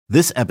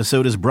This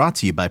episode is brought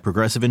to you by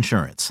Progressive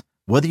Insurance.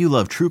 Whether you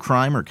love true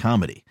crime or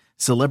comedy,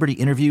 celebrity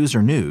interviews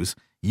or news,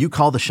 you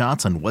call the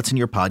shots on what's in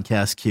your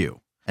podcast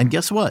queue. And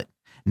guess what?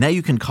 Now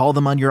you can call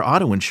them on your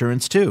auto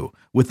insurance too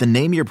with the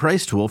Name Your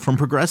Price tool from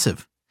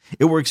Progressive.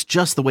 It works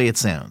just the way it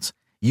sounds.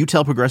 You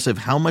tell Progressive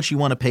how much you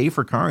want to pay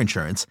for car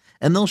insurance,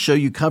 and they'll show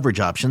you coverage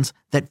options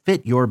that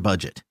fit your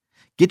budget.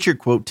 Get your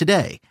quote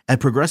today at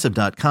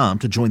Progressive.com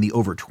to join the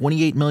over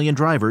 28 million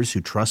drivers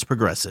who trust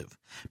Progressive.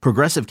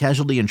 Progressive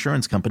Casualty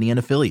Insurance Company and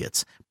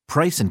Affiliates.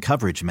 Price and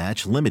coverage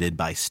match limited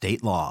by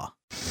state law.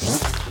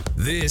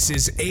 This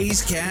is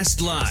A's Cast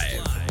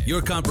Live,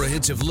 your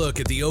comprehensive look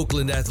at the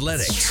Oakland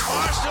Athletics.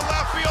 Launch to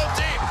left field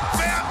deep.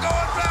 Bam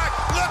going back,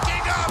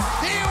 looking up.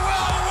 He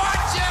will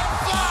watch it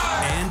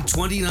fly. And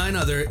 29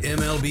 other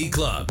MLB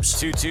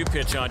clubs. 2-2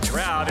 pitch on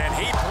Trout, and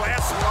he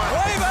blasts one.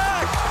 Way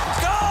back.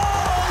 Goal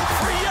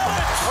for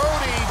Yelich.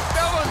 Cody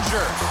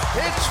Bellinger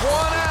hits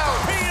one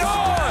out. Pete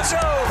Alonso,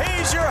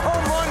 he's your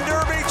home run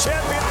derby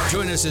champion.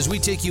 Join us as we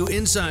take you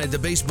inside the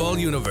baseball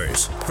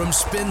universe. From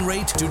spin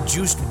rate to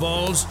juiced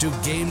balls to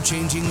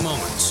game-changing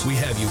moments, we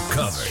have you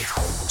covered.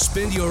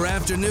 Spend your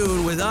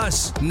afternoon with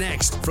us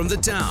next from the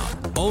town,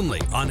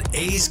 only on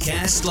A's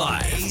Cast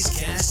Live. A's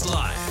Cast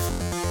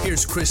Live.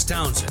 Here's Chris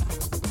Townsend.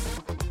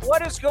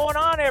 What is going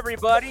on,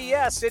 everybody?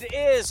 Yes, it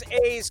is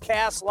A's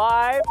Cast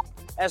Live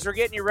as we're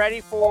getting you ready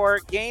for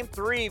Game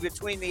 3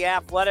 between the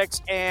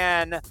Athletics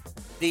and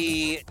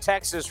the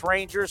Texas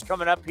Rangers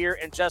coming up here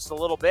in just a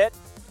little bit.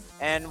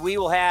 And we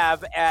will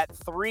have at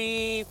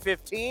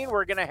 3:15,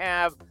 we're going to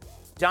have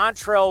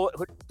Dontrell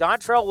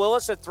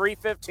Willis at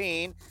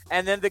 3:15,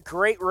 and then the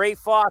great Ray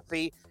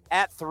Fosse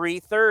at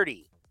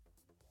 3:30.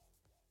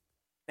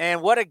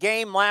 And what a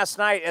game last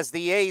night as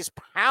the A's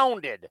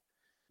pounded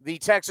the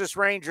Texas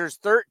Rangers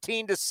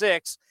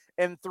 13-6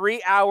 in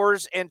 3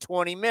 hours and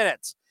 20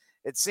 minutes.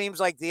 It seems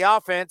like the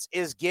offense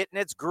is getting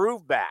its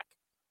groove back.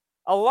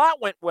 A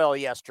lot went well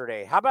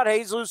yesterday. How about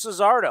Jesus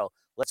Luzardo?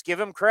 Let's give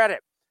him credit.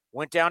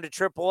 Went down to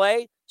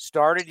AAA,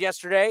 started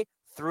yesterday,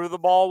 threw the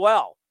ball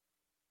well.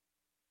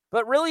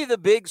 But really the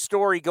big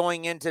story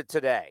going into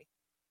today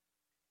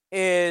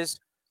is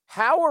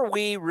how are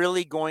we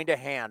really going to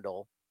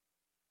handle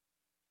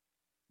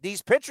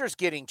these pitchers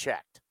getting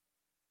checked?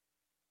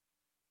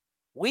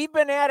 We've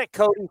been at it,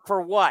 Cody,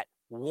 for what?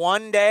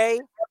 1 day?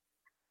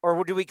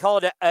 Or do we call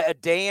it a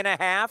day and a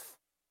half?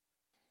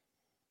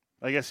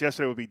 I guess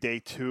yesterday would be day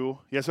 2.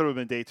 Yesterday would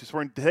have been day 2.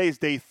 So today's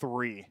day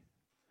 3.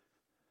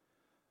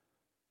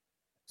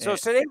 So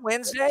is today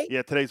Wednesday?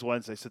 Yeah, today's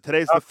Wednesday. So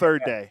today's the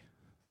third day.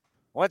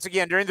 Once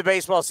again, during the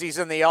baseball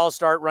season, they all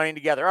start running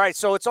together. All right,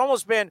 so it's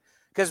almost been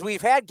 – because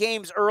we've had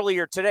games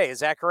earlier today. Is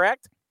that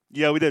correct?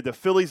 Yeah, we did. The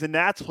Phillies and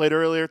Nats played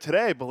earlier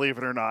today, believe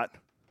it or not.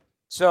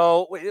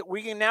 So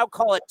we can now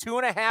call it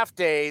 2.5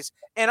 days,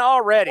 and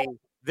already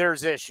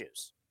there's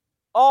issues.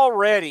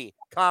 Already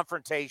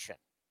confrontation.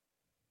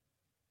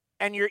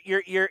 And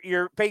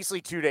you're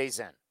basically 2 days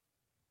in.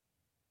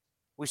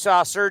 We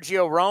saw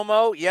Sergio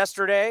Romo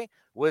yesterday,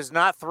 was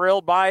not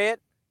thrilled by it.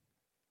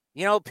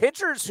 You know,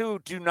 pitchers who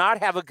do not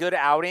have a good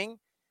outing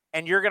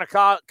and you're going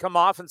to come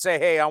off and say,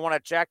 hey, I want to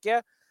check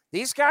you.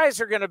 These guys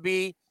are going to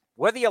be,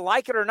 whether you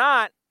like it or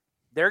not,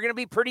 they're going to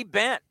be pretty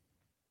bent.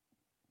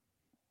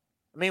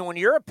 I mean, when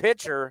you're a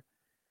pitcher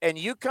and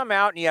you come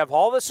out and you have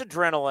all this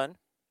adrenaline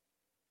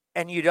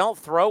and you don't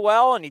throw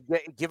well and you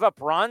give up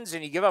runs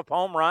and you give up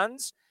home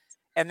runs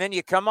and then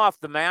you come off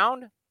the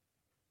mound.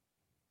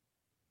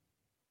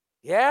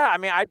 Yeah, I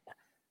mean,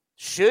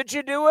 should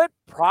you do it?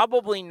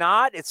 Probably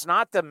not. It's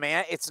not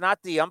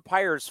the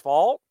umpire's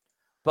fault,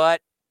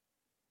 but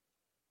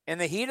in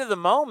the heat of the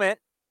moment,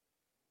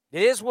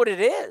 it is what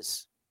it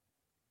is.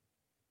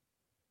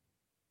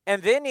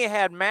 And then you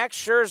had Max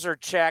Scherzer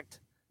checked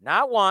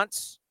not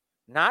once,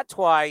 not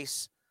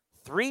twice,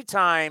 3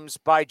 times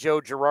by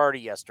Joe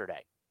Girardi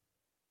yesterday,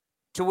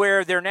 to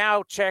where they're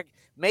now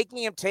making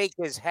him take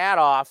his hat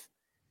off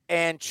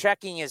and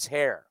checking his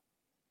hair.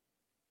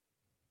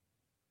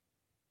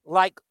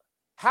 Like,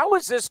 how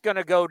is this going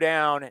to go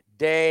down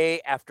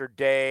day after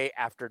day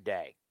after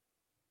day?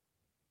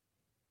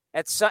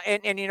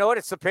 And you know what?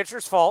 It's the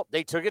pitcher's fault.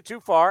 They took it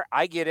too far.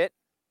 I get it.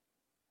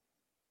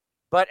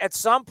 But at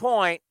some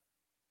point,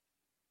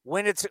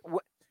 when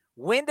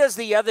does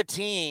the other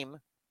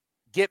team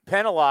get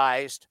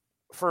penalized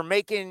for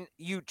making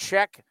you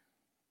check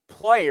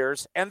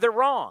players and they're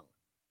wrong?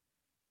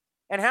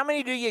 And how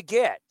many do you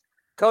get?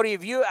 Cody,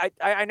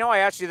 I know I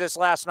asked you this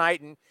last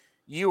night and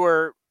you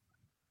were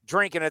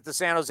drinking at the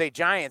San Jose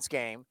Giants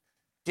game.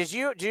 Do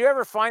you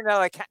ever find that,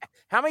 like,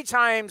 how many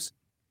times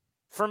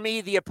for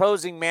me, the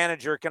opposing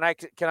manager, can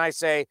I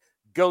say,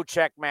 go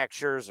check Max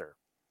Scherzer?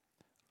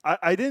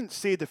 I didn't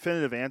see a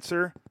definitive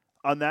answer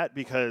on that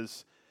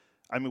because,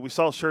 I mean, we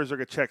saw Scherzer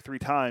get checked 3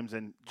 times,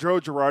 and Joe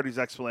Girardi's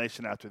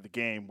explanation after the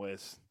game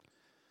was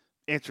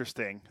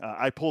interesting.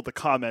 I pulled the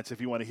comments if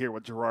you want to hear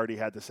what Girardi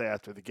had to say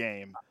after the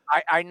game.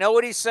 I know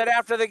what he said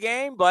after the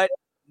game, but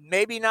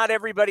maybe not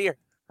everybody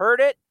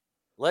heard it.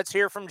 Let's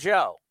hear from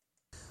Joe.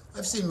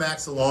 I've seen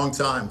Max a long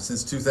time,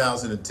 since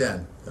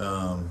 2010.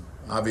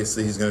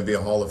 Obviously, he's going to be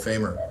a Hall of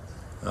Famer.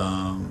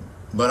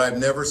 But I've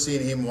never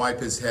seen him wipe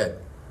his head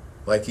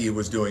like he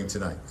was doing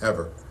tonight,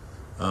 ever.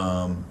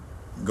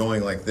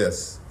 Going like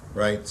this,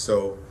 right?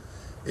 So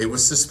it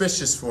was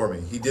suspicious for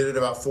me. He did it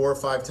about 4 or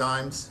 5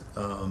 times.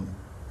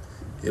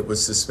 It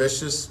was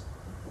suspicious.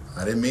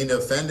 I didn't mean to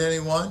offend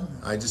anyone.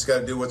 I just got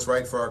to do what's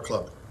right for our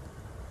club.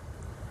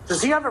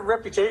 Does he have a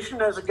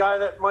reputation as a guy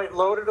that might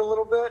load it a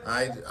little bit?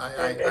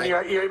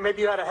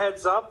 Maybe you had a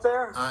heads up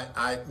there?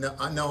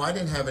 No, I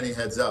didn't have any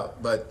heads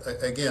up. But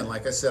again,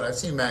 like I said, I've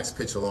seen Max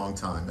pitch a long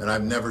time, and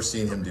I've never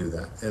seen him do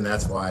that, and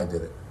that's why I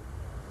did it.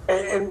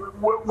 And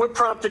what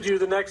prompted you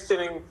the next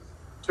inning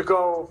to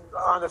go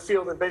on the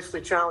field and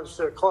basically challenge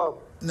the club?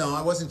 No,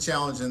 I wasn't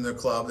challenging the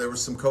club. There were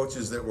some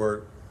coaches that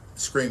were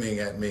screaming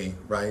at me,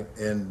 right,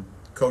 and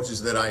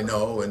coaches that I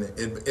know, and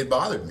it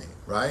bothered me,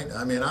 right?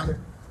 I mean, I'm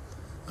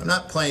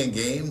not playing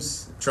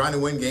games, trying to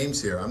win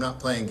games here. I'm not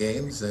playing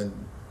games, and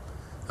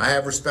I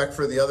have respect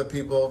for the other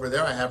people over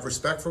there. I have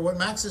respect for what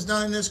Max has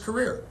done in his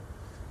career.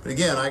 But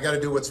again, I got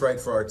to do what's right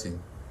for our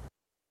team.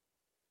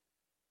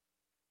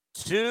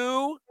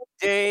 2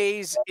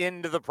 days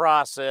into the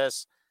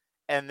process,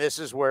 and this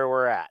is where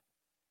we're at.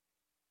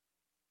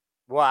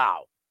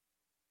 Wow.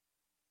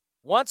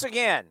 Once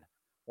again,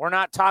 we're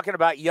not talking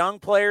about young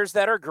players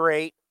that are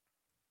great.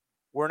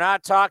 We're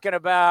not talking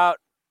about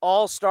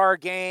all-star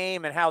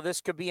game and how this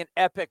could be an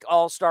epic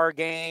all-star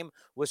game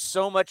with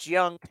so much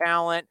young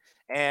talent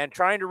and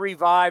trying to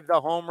revive the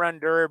home run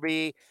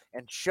derby.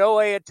 And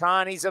Shohei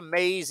Ohtani's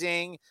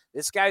amazing.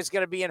 This guy's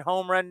going to be in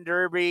home run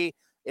derby.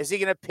 Is he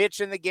going to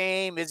pitch in the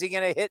game? Is he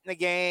going to hit in the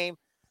game?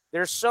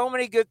 There's so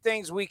many good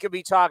things we could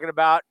be talking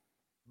about,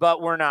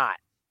 but we're not.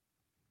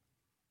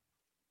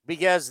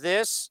 Because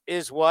this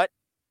is what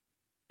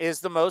is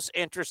the most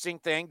interesting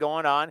thing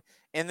going on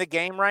in the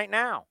game right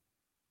now.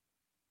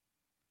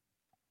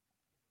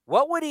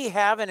 What would he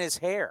have in his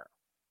hair?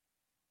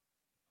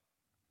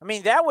 I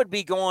mean, that would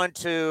be going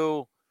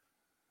to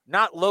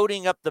not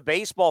loading up the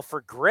baseball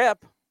for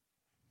grip.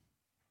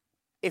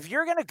 If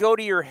you're going to go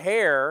to your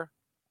hair,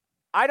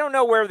 I don't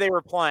know where they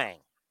were playing.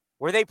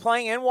 Were they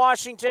playing in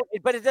Washington?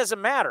 But it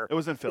doesn't matter. It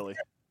was in Philly.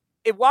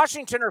 In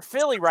Washington or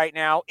Philly right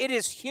now, it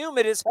is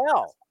humid as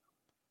hell.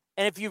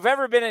 And if you've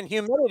ever been in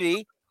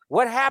humidity,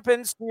 what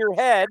happens to your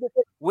head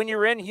when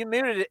you're in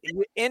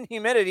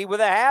humidity with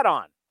a hat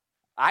on?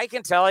 I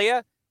can tell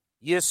you,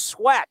 you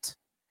sweat,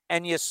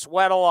 and you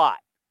sweat a lot.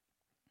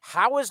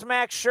 How is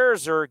Max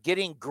Scherzer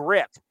getting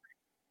grip?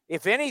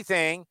 If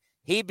anything,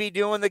 he'd be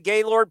doing the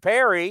Gaylord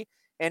Perry,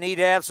 and he'd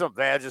have some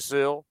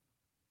Vagisil.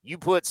 You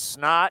put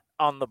snot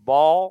on the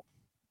ball,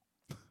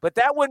 but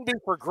that wouldn't be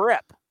for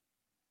grip.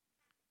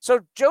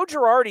 So Joe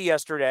Girardi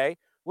yesterday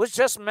was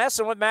just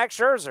messing with Max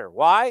Scherzer.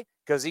 Why?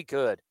 Because he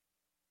could.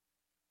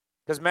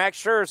 Because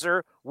Max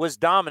Scherzer was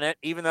dominant,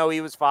 even though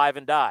he was 5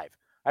 and dive.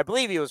 I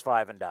believe he was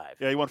 5 and dive.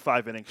 Yeah, he won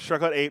 5 innings.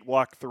 Struck out 8,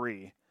 walked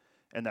 3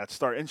 in that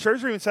start. And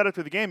Scherzer even said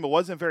after the game it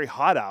wasn't very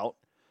hot out.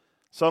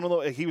 So I don't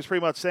know. He was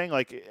pretty much saying,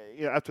 like,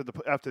 you know,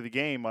 after the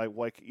game,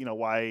 like you know,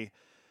 why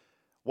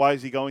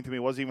is he going to me? It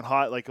wasn't even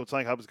hot. Like, it's not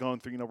like I was going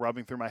through, you know,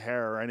 rubbing through my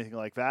hair or anything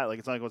like that. Like,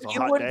 it's not like it was a hot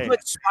day. You wouldn't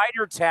put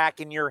spider tack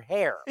in your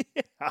hair.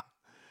 Yeah.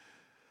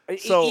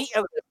 So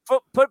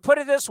put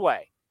it this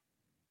way: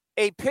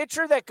 a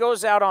pitcher that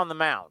goes out on the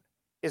mound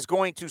is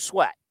going to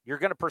sweat. You're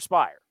going to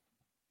perspire.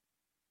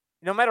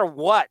 No matter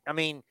what. I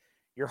mean,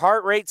 your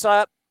heart rate's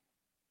up,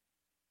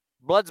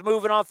 blood's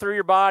moving all through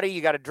your body,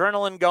 you got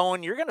adrenaline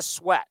going, you're going to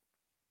sweat.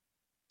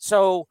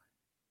 So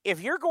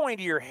if you're going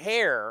to your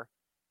hair,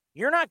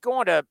 you're not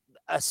going to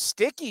a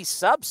sticky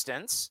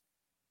substance.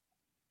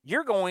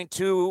 You're going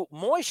to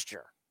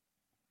moisture.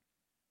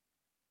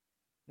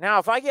 Now,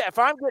 if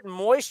I'm getting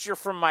moisture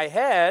from my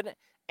head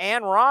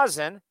and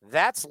rosin,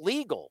 that's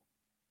legal.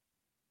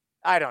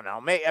 I don't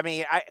know. I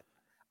mean,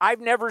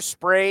 I've never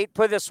sprayed.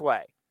 Put it this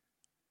way.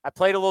 I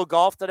played a little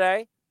golf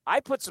today. I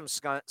put some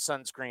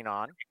sunscreen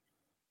on.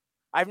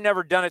 I've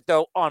never done it,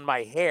 though, on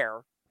my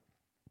hair.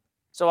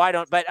 So I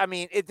don't. But, I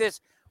mean,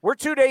 we're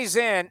 2 days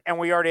in, and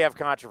we already have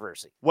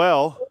controversy.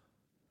 Well,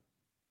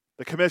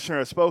 the commissioner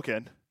has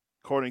spoken,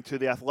 according to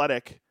The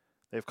Athletic.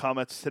 They have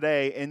comments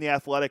today in The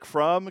Athletic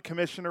from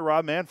Commissioner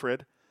Rob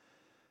Manfred.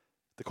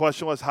 The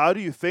question was, how do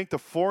you think the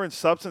foreign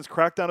substance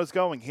crackdown is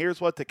going? Here's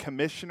what the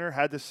commissioner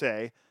had to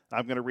say.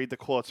 I'm going to read the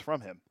quotes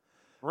from him.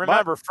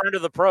 Remember, friend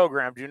of the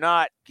program, do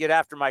not get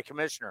after my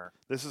commissioner.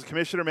 This is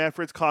Commissioner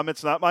Manfred's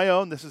comments, not my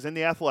own. This is in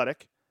The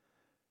Athletic.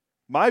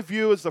 My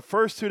view is the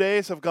first 2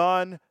 days have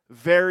gone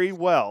very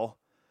well.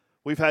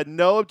 We've had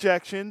no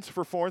objections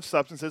for foreign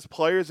substances.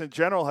 Players in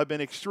general have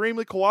been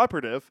extremely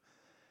cooperative.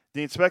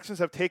 The inspections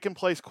have taken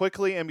place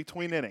quickly and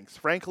between innings.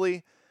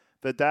 Frankly,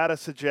 the data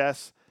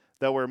suggests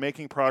that we're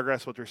making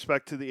progress with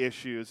respect to the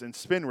issues and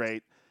spin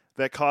rate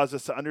that caused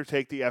us to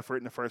undertake the effort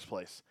in the first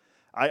place.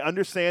 I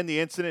understand the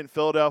incident in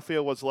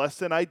Philadelphia was less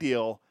than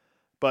ideal,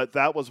 but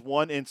that was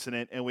one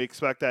incident, and we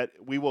expect that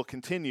we will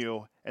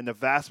continue in the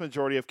vast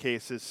majority of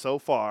cases so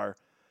far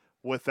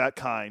without that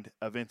kind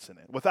of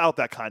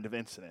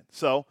incident.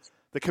 So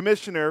the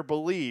commissioner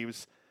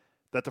believes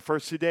that the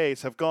first 2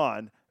 days have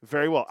gone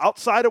very well.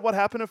 Outside of what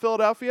happened in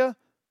Philadelphia,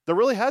 there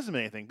really hasn't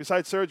been anything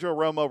besides Sergio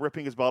Romo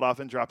ripping his belt off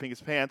and dropping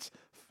his pants,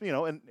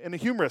 in a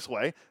humorous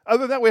way.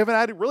 Other than that, we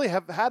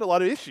haven't had a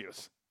lot of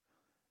issues.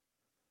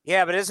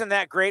 Yeah, but isn't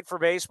that great for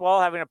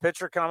baseball, having a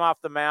pitcher come off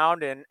the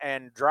mound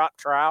and drop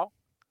trowel?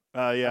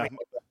 Yeah.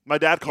 My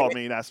dad called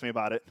me and asked me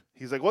about it.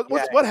 He's like,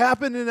 what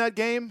happened in that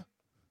game?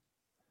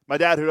 My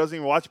dad, who doesn't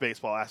even watch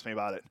baseball, asked me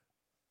about it.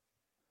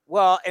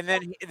 Well, and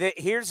then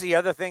here's the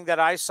other thing that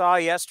I saw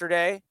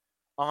yesterday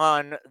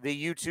on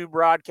the YouTube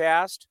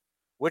broadcast,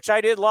 which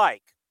I did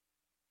like.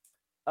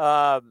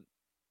 I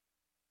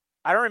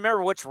don't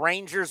remember which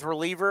Rangers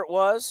reliever it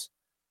was,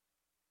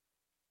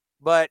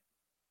 but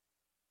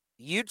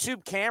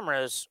YouTube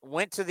cameras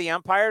went to the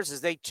umpires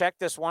as they checked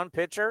this one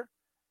pitcher,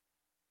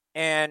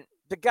 and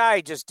the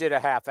guy just did a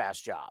half-ass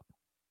job.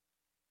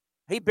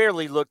 He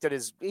barely looked at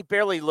his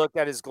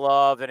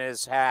glove and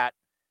his hat.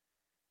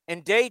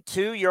 In day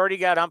 2, you already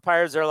got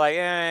umpires that are like,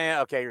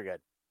 okay, you're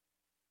good.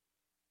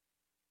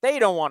 They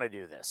don't want to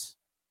do this.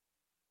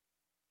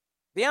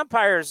 The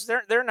umpires,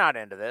 they're not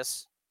into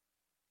this.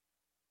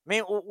 I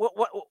mean,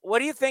 what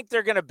do you think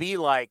they're going to be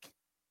like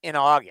in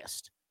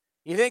August?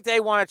 You think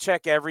they want to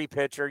check every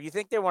pitcher? You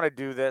think they want to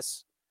do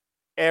this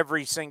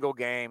every single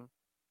game?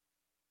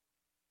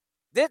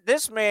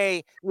 This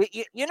may,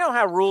 you know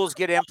how rules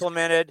get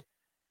implemented,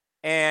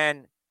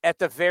 and at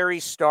the very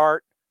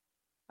start,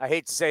 I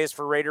hate to say this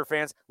for Raider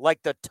fans,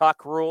 like the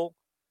Tuck rule.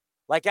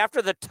 Like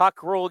after the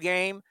Tuck rule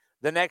game,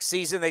 the next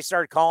season they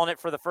started calling it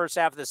for the first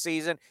half of the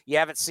season. You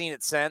haven't seen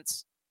it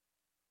since.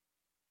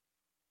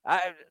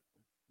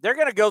 They're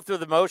going to go through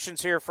the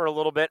motions here for a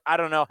little bit. I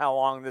don't know how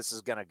long this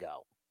is going to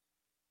go,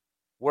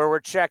 where we're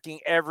checking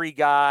every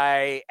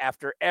guy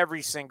after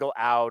every single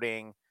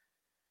outing.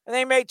 And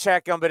they may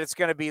check them, but it's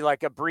going to be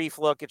like a brief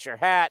look at your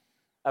hat,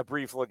 a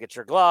brief look at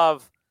your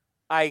glove.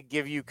 I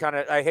give you kind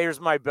of, here's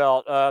my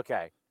belt.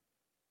 Okay.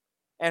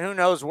 And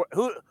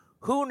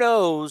who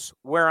knows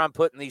where I'm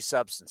putting these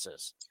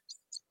substances.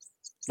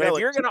 But if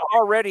you're going to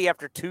already,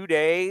 after 2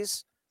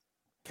 days,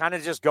 kind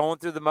of just going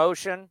through the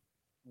motion,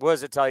 what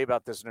does it tell you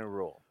about this new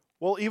rule?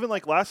 Well, even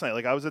like last night,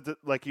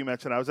 like you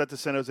mentioned, I was at the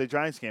San Jose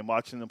Giants game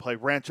watching them play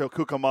Rancho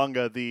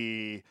Cucamonga,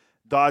 the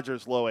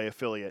Dodgers low A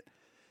affiliate.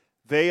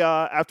 They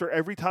after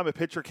every time a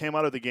pitcher came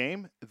out of the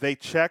game, they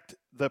checked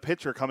the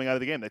pitcher coming out of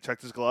the game. They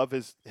checked his glove,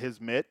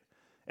 his mitt,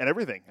 and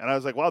everything. And I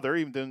was like, wow, they're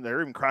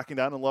even cracking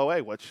down in low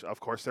A, which of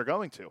course they're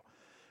going to.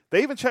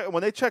 They even checked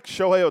when they checked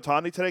Shohei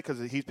Ohtani today because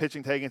he's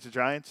pitching today against the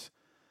Giants.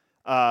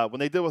 When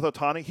they did with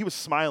Ohtani, he was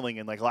smiling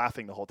and like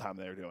laughing the whole time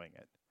they were doing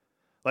it.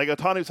 Like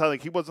Ohtani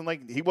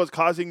was he was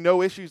causing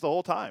no issues the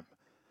whole time.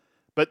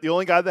 But the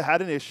only guy that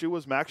had an issue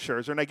was Max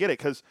Scherzer, and I get it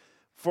because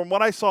from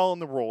what I saw in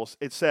the rules,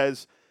 it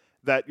says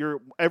that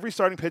every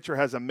starting pitcher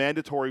has a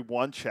mandatory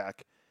 1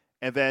 check,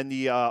 and then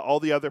all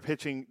the other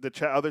pitching,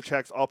 other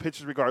checks, all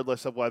pitches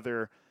regardless of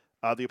whether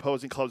the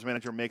opposing club's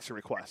manager makes a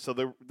request. So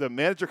the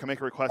manager can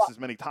make a request as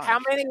many times. How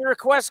many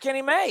requests can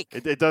he make?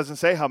 It doesn't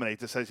say how many. It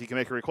just says he can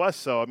make a request.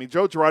 So, I mean,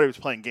 Joe Girardi was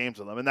playing games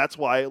with them, and that's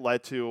why it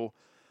led to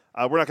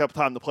we're not going to have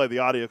time to play the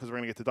audio because we're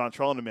going to get to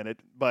Dontrelle in a minute,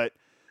 but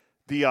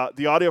the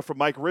audio from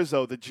Mike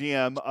Rizzo, the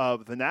GM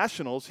of the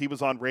Nationals, he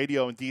was on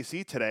radio in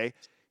D.C. today.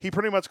 He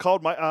pretty much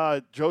called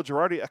Joe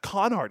Girardi a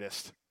con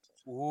artist.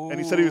 Ooh. And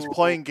he said he was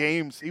playing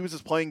games. He was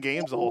just playing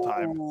games the whole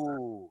time.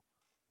 Ooh.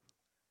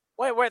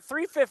 Wait, we're at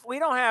 3:50. We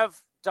don't have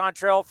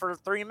Dontrelle for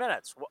 3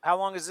 minutes. How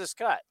long is this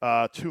cut?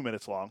 2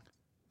 minutes long.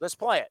 Let's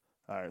play it.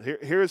 All right.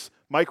 Here's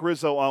Mike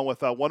Rizzo on with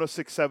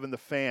 106.7 The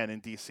Fan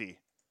in D.C.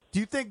 Do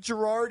you think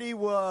Girardi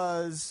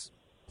was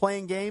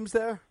playing games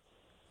there?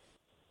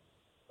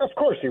 Of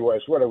course he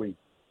was. What are we,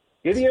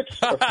 idiots?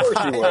 Of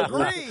course he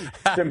was.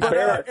 It's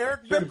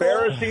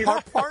embarrassing.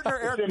 Our partner,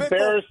 Eric It's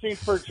embarrassing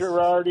for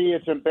Girardi.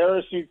 It's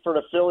embarrassing for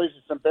the Phillies.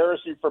 It's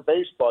embarrassing for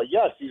baseball.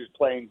 Yes, he was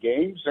playing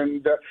games,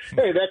 and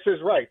hey, that's his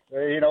right.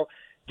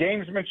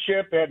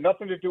 Gamesmanship had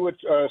nothing to do with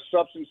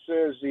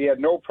substances. He had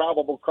no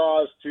probable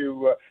cause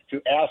to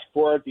ask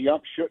for it. The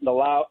ump shouldn't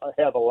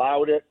have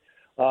allowed it.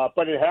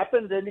 But it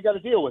happened, and you got to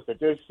deal with it.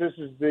 This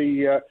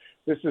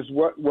is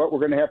what we're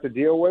going to have to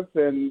deal with,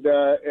 and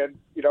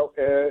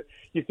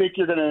you think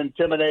you're going to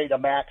intimidate a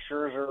Max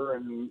Scherzer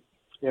and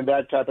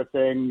that type of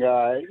thing.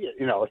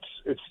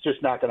 It's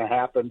just not going to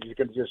happen.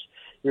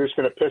 You're just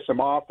going to piss him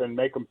off and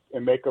make him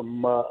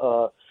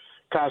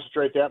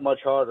concentrate that much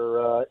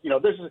harder.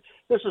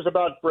 This is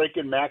about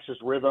breaking Max's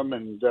rhythm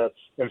and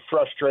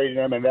frustrating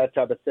him and that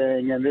type of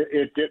thing. And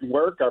it didn't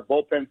work. Our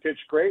bullpen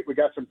pitched great. We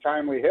got some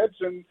timely hits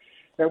and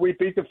we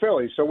beat the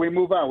Phillies. So we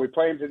move on. We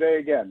play him today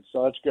again.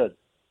 So that's good.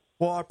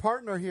 Well, our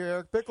partner here,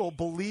 Eric Bickel,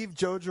 believed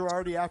Joe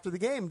Girardi after the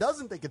game.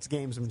 Doesn't think it's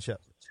gamesmanship.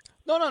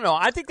 No.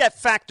 I think that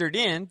factored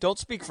in. Don't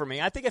speak for me.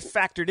 I think it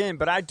factored in.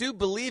 But I do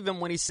believe him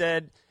when he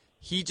said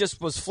he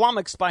just was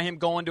flummoxed by him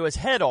going to his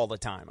head all the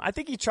time. I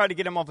think he tried to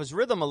get him off his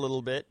rhythm a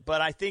little bit. But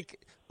I think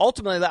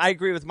ultimately, I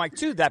agree with Mike,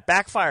 too. That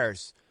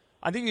backfires.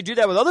 I think you do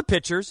that with other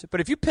pitchers.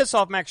 But if you piss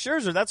off Max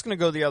Scherzer, that's going to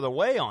go the other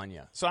way on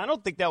you. So I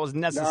don't think that was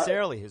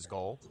necessarily his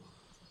goal.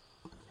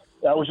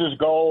 That was his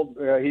goal.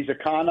 He's a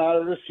con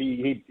artist.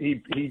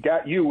 He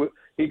got you.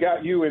 He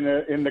got you in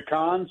the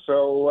con.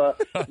 So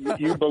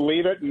you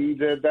believe it, and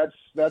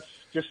that's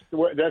just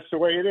that's the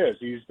way it is.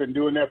 He's been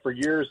doing that for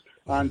years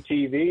on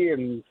TV,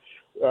 and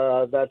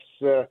that's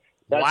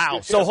wow.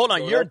 So hold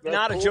on, you're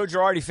not cool. A Joe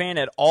Girardi fan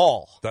at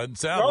all. Doesn't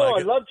sound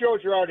like it. No, I love Joe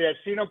Girardi. I've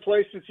seen him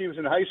play since he was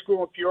in high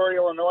school in Peoria,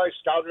 Illinois.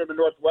 Scouted him in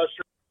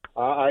Northwestern.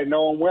 I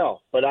know him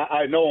well, but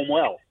I know him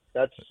well.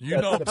 You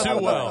know him too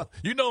well.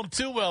 You know him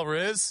too well,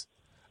 Riz.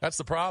 That's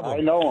the problem.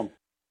 I know him.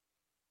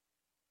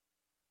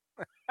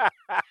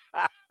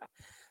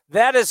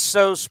 That is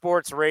so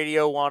Sports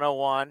Radio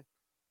 101.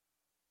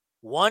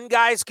 One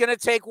guy's going to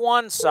take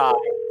one side.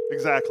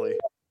 Exactly.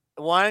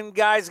 One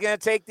guy's going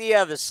to take the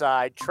other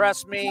side.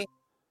 Trust me,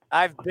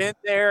 I've been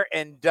there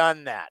and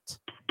done that.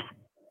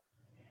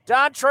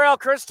 Dontrelle,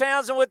 Chris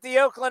Townsend with the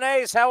Oakland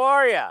A's. How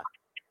are you?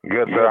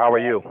 Good, sir. How are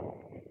you?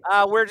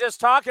 We're just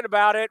talking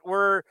about it.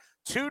 We're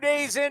 2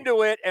 days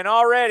into it, and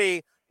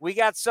already we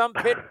got some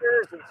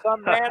pitchers and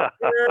some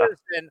managers,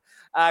 and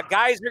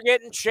guys are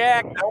getting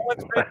checked. No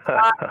one's been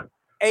caught.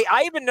 Hey,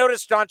 I even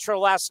noticed, Dontrelle,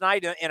 last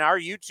night in our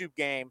YouTube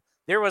game,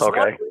 there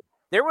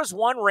was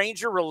one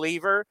Ranger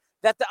reliever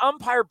that the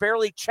umpire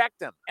barely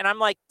checked him. And I'm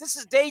like, this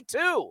is day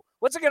 2.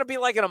 What's it going to be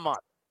like in a month?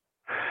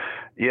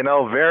 You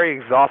know,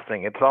 very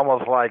exhausting. It's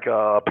almost like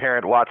a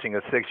parent watching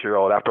a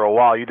 6-year-old. After a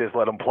while, you just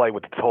let them play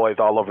with the toys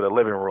all over the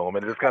living room,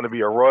 and it's going to be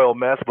a royal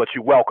mess, but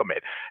you welcome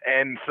it.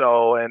 And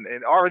so, and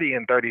already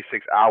in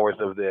 36 hours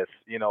of this,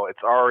 you know, it's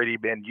already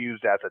been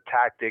used as a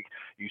tactic.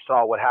 You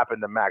saw what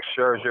happened to Max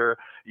Scherzer.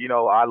 You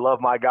know, I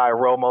love my guy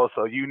Romo,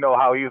 so you know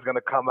how he was going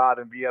to come out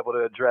and be able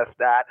to address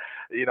that,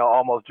 you know,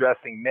 almost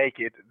dressing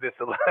naked, just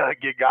to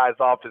get guys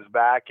off his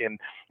back. And,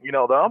 you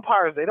know, the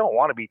umpires, they don't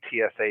want to be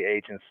TSA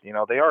agents. You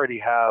know, they already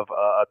have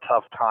a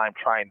tough time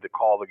trying to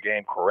call the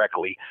game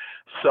correctly.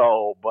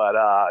 So, but,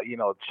 you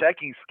know,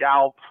 checking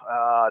scalp,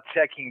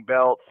 checking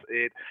belts,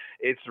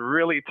 it's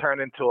really turned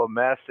into a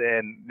mess.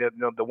 And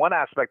the one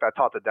aspect I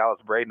talked to Dallas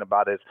Braden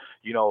about is,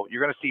 you know,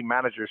 you're going to see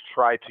managers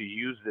try to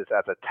use this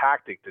as a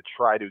tactic to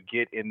try to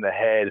get in the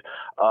head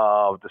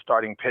of the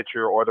starting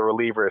pitcher or the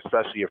reliever,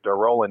 especially if they're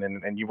rolling.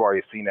 And you've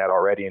already seen that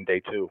already in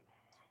day 2.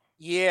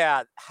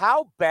 Yeah.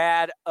 How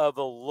bad of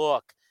a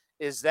look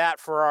is that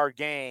for our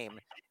game?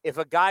 If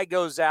a guy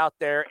goes out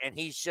there and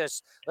he's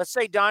just, let's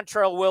say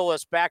Dontrelle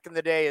Willis back in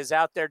the day is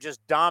out there just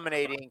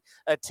dominating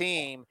a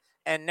team,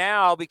 and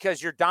now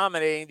because you're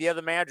dominating, the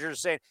other manager is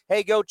saying,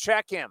 hey, go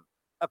check him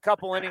a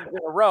couple innings in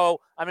a row.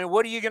 I mean,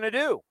 what are you going to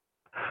do?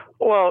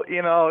 Well,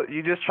 you know,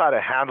 you just try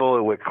to handle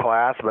it with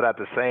class, but at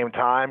the same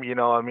time, you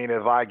know, I mean,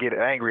 if I get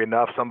angry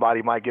enough,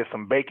 somebody might get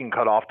some bacon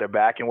cut off their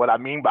back. And what I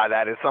mean by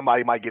that is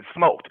somebody might get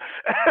smoked,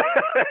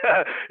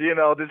 you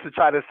know, just to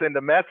try to send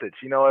a message,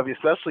 you know,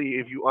 especially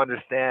if you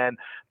understand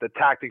the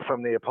tactic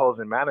from the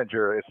opposing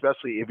manager,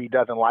 especially if he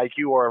doesn't like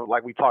you or,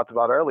 like we talked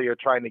about earlier,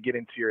 trying to get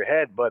into your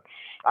head. But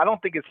I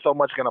don't think it's so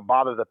much going to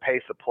bother the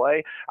pace of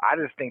play. I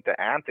just think the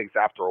antics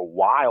after a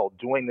while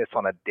doing this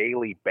on a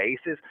daily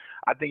basis,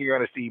 I think you're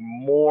going to see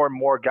more and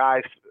more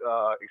guys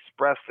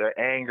express their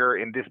anger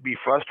and just be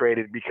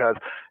frustrated because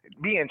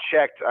being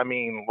checked, I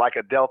mean, like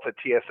a Delta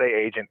TSA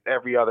agent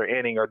every other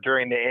inning or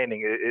during the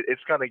inning,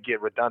 it's going to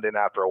get redundant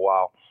after a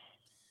while.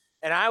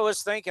 And I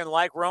was thinking,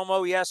 like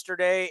Romo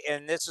yesterday,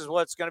 and this is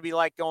what it's going to be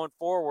like going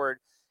forward.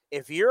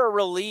 If you're a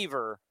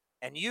reliever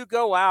and you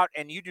go out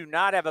and you do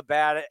not have a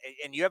bad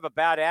 – and you have a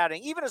bad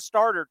outing, even a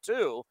starter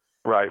too,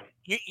 right?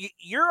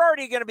 You're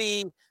already going to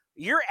be –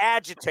 you're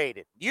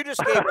agitated. You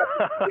just gave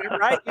up,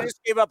 right? You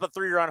just gave up a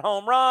 3-run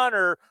home run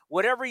or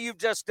whatever you've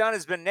just done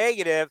has been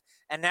negative,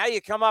 and now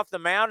you come off the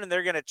mound and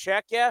they're going to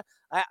check you.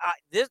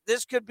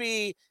 This could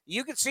be –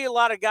 you could see a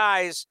lot of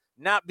guys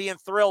not being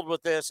thrilled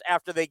with this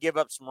after they give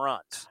up some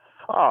runs.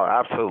 Oh,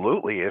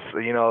 absolutely. It's,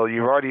 you know,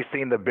 you've already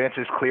seen the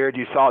benches cleared.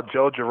 You saw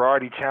Joe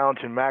Girardi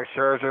challenging Max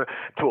Scherzer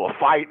to a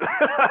fight,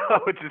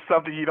 which is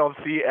something you don't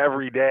see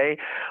every day.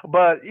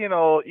 But, you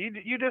know,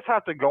 you just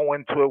have to go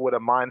into it with a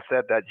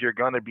mindset that you're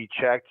going to be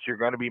checked, you're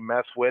going to be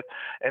messed with.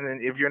 And then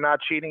if you're not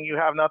cheating, you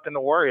have nothing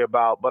to worry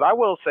about. But I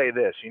will say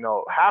this, you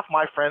know, half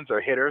my friends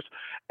are hitters.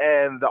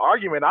 And the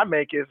argument I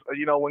make is,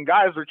 you know, when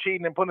guys are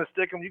cheating and putting a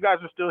stick in them, you guys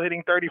are still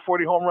hitting 30,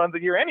 40 home runs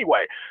a year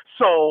anyway.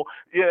 So,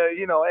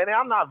 you know, and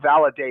I'm not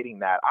validating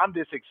that. I'm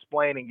just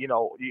explaining, you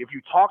know, if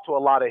you talk to a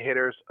lot of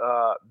hitters,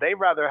 they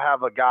rather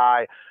have a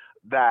guy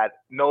that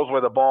knows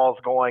where the ball's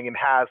going and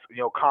has, you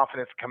know,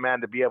 confidence,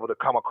 command to be able to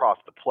come across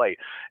the plate.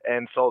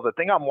 And so the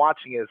thing I'm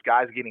watching is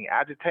guys getting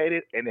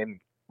agitated and then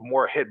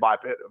more hit by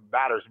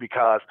batters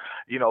because,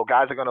 you know,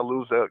 guys are going to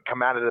lose the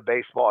command of the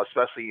baseball,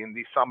 especially in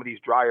some of these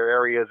drier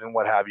areas and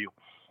what have you.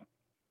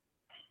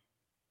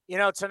 You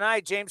know,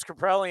 tonight, James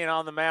Kaprielian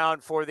on the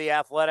mound for the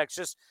Athletics.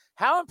 Just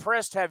how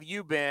impressed have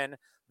you been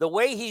the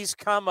way he's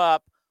come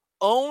up,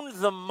 owned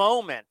the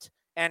moment,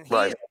 and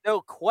he's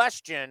no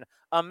question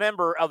a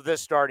member of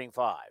this starting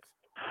 5?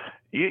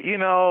 You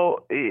know,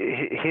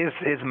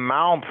 his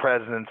mound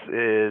presence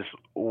is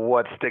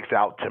what sticks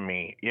out to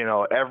me. You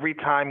know, every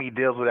time he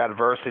deals with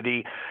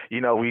adversity,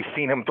 you know, we've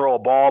seen him throw a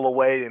ball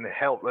away and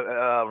help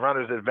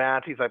runners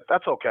advance. He's like,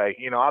 that's okay.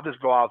 You know, I'll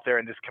just go out there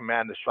and just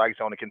command the strike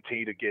zone and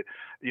continue to get,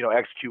 you know,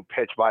 execute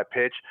pitch by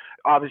pitch.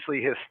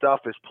 Obviously, his stuff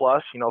is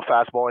plus, you know,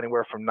 fastball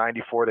anywhere from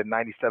 94 to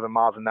 97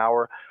 miles an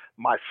hour.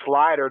 My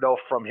slider, though,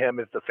 from him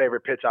is the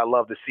favorite pitch I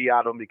love to see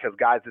out of him because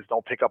guys just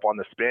don't pick up on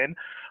the spin.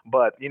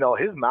 But, you know,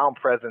 his mound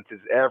presence is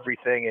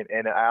everything,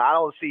 and I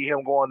don't see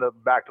him going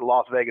back to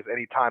Las Vegas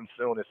anytime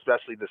soon,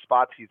 especially the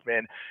spots he's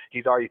been.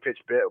 He's already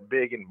pitched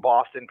big in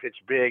Boston,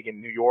 pitched big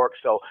in New York.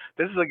 So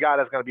this is a guy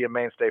that's going to be a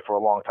mainstay for a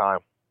long time.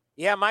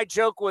 Yeah, my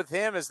joke with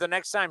him is the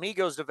next time he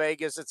goes to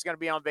Vegas, it's going to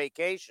be on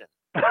vacation.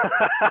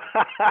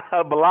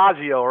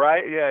 Bellagio,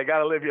 right? Yeah, got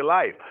to live your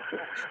life.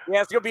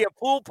 Yeah, it's going to be a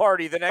pool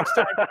party the next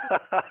time.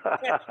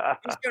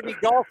 He's going to be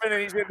golfing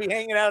and he's going to be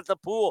hanging out at the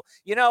pool.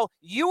 You know,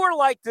 you were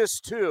like this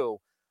too.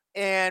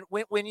 And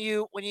when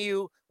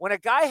a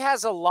guy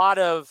has a lot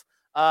of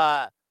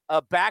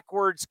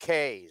backwards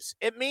Ks,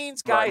 it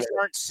means guys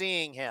aren't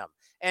seeing him.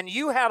 And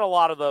you had a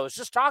lot of those.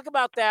 Just talk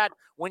about that.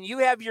 When you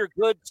have your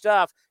good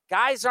stuff,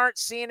 guys aren't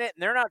seeing it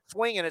and they're not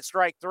swinging at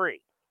strike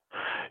three.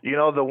 You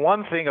know, the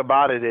one thing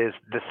about it is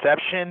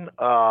deception,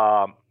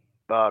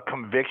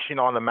 conviction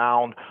on the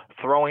mound,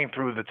 throwing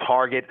through the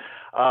target.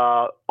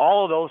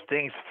 All of those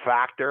things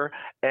factor.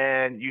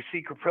 And you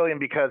see Kaprielian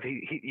because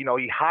he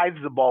hides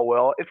the ball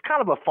well. It's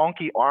kind of a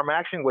funky arm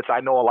action, which I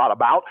know a lot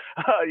about,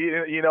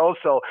 you know,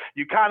 so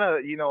you kind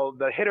of, you know,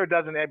 the hitter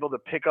doesn't able to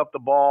pick up the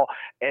ball.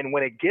 And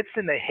when it gets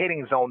in the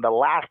hitting zone, the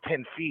last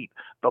 10 feet,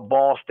 the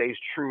ball stays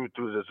true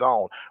through the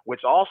zone,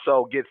 which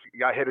also gets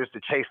hitters to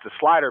chase the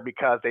slider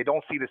because they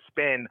don't see the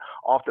spin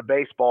off the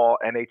baseball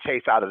and they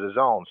chase out of the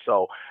zone.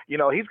 So, you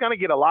know, he's going to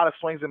get a lot of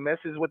swings and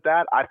misses with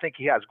that. I think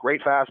he has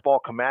great fastball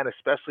command,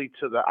 especially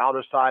to the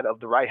outer side of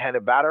the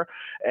right-handed batter.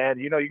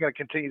 And, you know, you're going to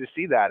continue to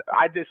see that.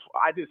 I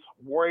just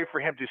worry for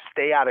him to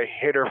stay out of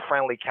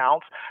hitter-friendly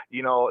counts,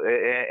 you know,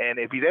 and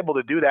if he's able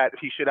to do that,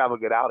 he should have a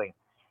good outing.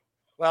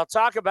 Well,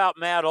 talk about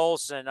Matt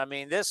Olson. I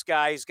mean, this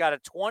guy, he's got a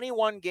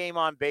 21-game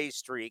on-base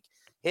streak,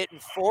 hitting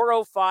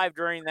 .405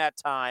 during that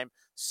time,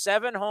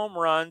 7 home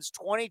runs,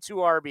 22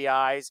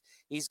 RBIs.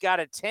 He's got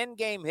a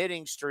 10-game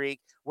hitting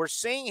streak. We're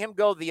seeing him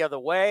go the other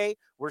way.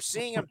 We're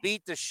seeing him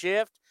beat the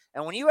shift.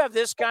 And when you have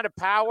this kind of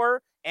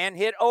power and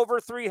hit over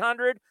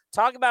 300,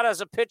 talk about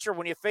as a pitcher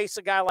when you face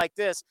a guy like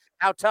this,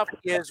 how tough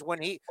he is when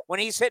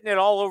he's hitting it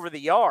all over the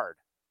yard.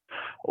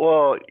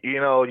 Well,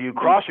 you know, you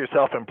cross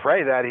yourself and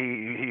pray that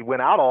he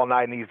went out all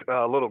night and he's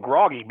a little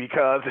groggy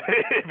because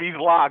if he's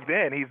locked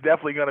in, he's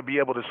definitely going to be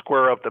able to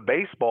square up the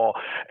baseball.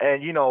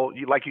 And, you know,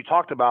 like you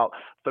talked about,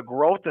 the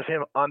growth of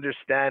him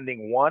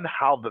understanding, one,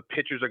 how the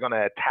pitchers are going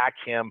to attack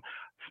him,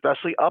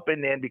 especially up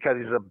and in because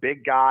he's a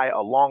big guy,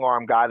 a long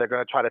arm guy. They're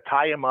going to try to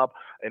tie him up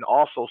and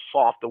also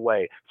soft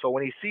away. So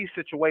when he sees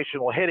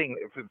situational hitting,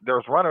 if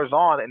there's runners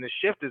on and the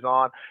shift is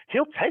on,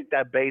 he'll take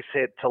that base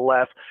hit to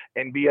left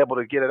and be able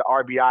to get an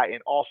RBI and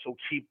also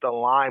keep the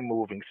line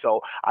moving. So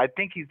I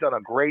think he's done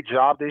a great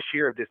job this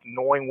year of just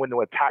knowing when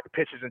to attack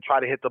pitches and try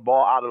to hit the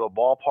ball out of the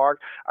ballpark.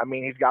 I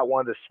mean, he's got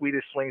one of the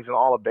sweetest swings in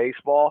all of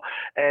baseball,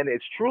 and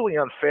it's truly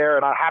unfair,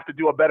 and I have to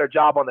do a better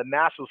job on the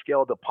national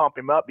scale to pump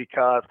him up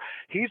because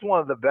he's one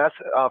of the best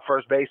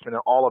first basemen in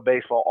all of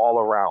baseball all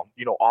around,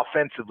 you know,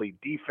 offensively,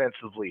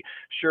 defensively,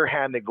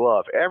 sure-handed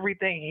glove.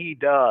 Everything he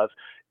does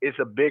is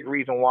a big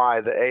reason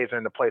why the A's are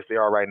in the place they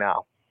are right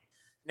now.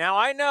 Now,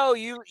 I know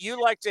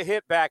you like to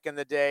hit back in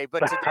the day,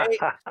 but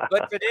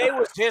today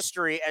was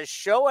history as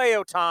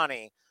Shohei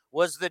Ohtani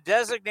was the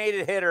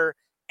designated hitter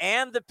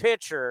and the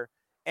pitcher,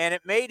 and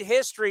it made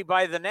history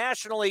by the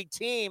National League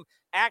team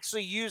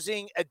actually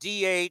using a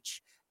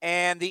DH,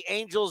 and the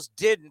Angels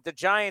didn't. The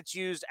Giants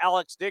used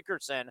Alex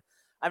Dickerson.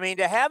 I mean,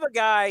 to have a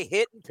guy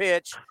hit and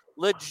pitch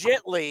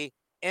legitly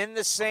in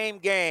the same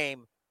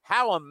game,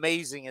 how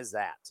amazing is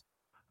that?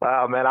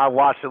 Wow, man, I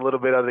watched a little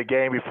bit of the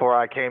game before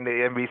I came to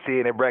NBC,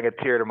 and it brought a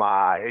tear to my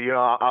eye. You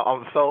know,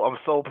 I'm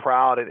so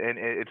proud, and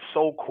it's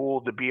so cool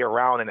to be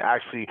around and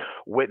actually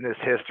witness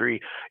history.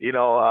 You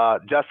know,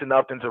 Justin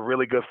Upton's a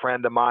really good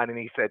friend of mine, and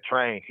he said,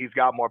 Train, he's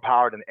got more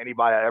power than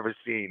anybody I've ever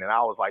seen. And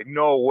I was like,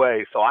 no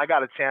way. So I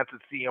got a chance to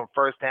see him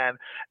firsthand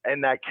in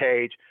that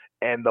cage,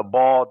 and the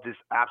ball just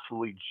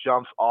absolutely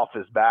jumps off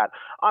his bat.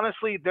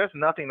 Honestly, there's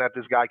nothing that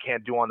this guy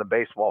can't do on the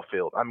baseball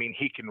field. I mean,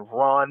 he can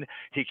run,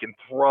 he can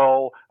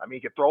throw. I mean,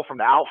 he can throw from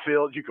the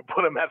outfield. You can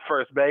put him at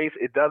first base.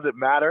 It doesn't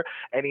matter.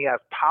 And he has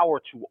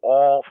power to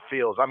all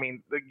fields. I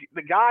mean,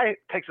 the guy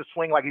takes a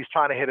swing like he's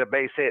trying to hit a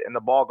base hit, and the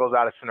ball goes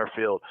out of center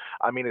field.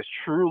 I mean, it's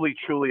truly,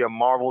 truly a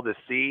marvel to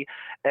see.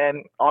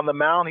 And on the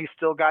mound, he's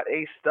still got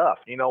ace stuff.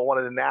 You know, one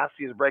of the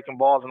nastiest breaking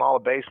balls in all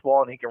of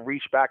baseball, and he can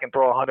reach back and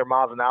throw 100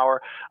 miles an hour.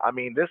 I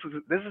mean, this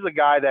is a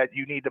guy that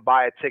you need to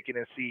buy a ticket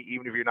and see,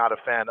 even if you're not a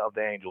fan of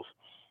the Angels.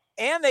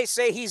 And they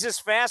say he's as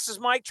fast as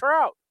Mike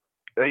Trout.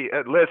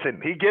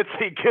 Listen, he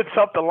gets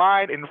up the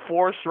line in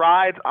 4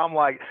 strides. I'm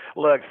like,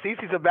 look,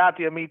 CeCe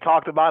Sabathia and me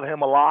talked about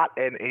him a lot,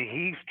 and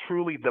he's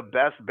truly the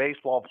best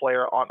baseball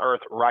player on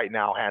earth right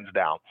now, hands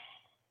down.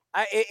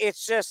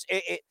 It's just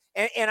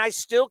and I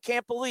still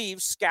can't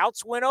believe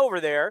scouts went over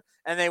there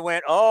and they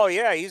went, oh,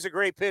 yeah, he's a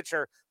great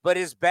pitcher, but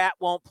his bat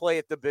won't play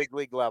at the big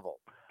league level.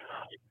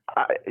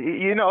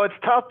 It's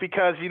tough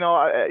because,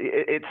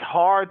 it's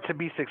hard to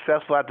be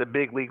successful at the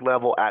big league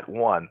level at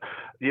one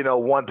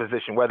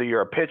position, whether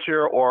you're a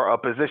pitcher or a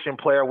position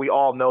player. We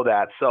all know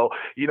that. So,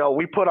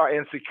 we put our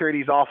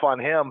insecurities off on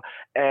him,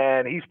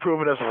 and he's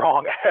proven us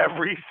wrong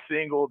every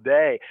single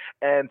day.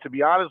 And to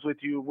be honest with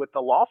you, with the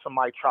loss of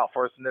Mike Trout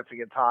for a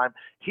significant time,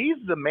 he's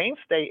the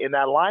mainstay in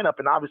that lineup.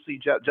 And obviously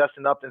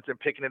Justin Upton's been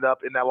picking it up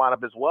in that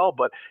lineup as well.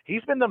 But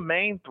he's been the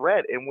main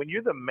threat. And when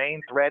you're the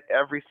main threat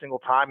every single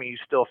time and you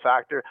still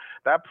factor,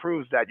 that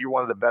proves that you're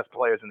one of the best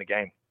players in the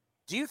game.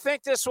 Do you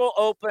think this will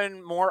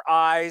open more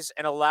eyes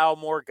and allow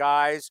more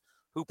guys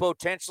who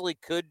potentially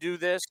could do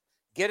this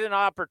get an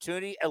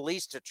opportunity at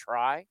least to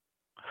try?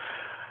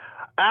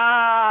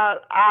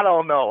 I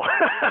don't know.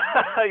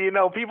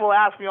 People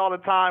ask me all the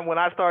time when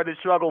I started to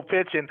struggle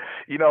pitching,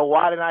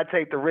 why didn't I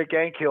take the Rick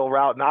Ankiel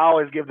route? And I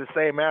always give the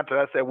same answer.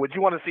 I said, would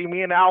you want to see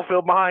me in the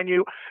outfield behind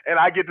you? And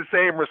I get the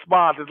same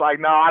response. It's like,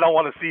 no, I don't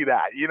want to see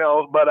that,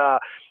 But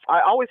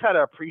I always had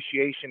an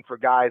appreciation for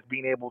guys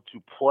being able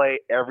to play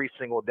every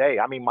single day.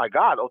 I mean, my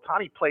God,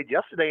 Ohtani played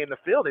yesterday in the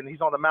field, and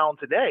he's on the mound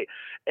today.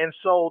 And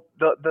so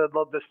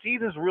the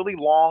season's really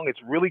long.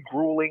 It's really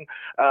grueling.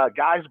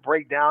 Guys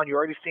break down. You're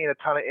already seeing a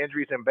ton of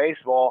injuries in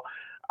baseball.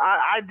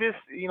 I just,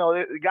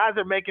 guys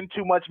are making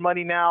too much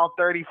money now,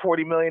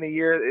 $30-40 million a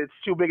year. It's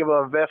too big of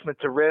an investment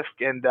to risk.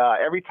 And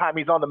every time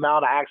he's on the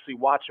mound, I actually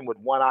watch him with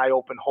one eye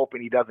open,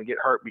 hoping he doesn't get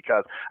hurt,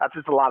 because that's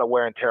just a lot of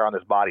wear and tear on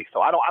his body.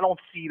 So I don't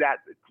see that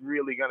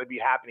really going to be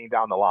happening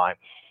down the line.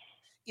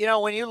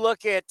 When you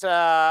look at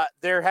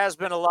there has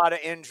been a lot of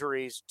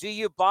injuries, do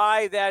you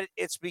buy that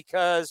it's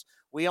because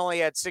we only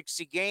had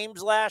 60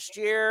 games last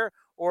year,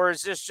 or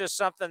is this just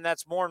something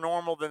that's more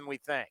normal than we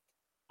think?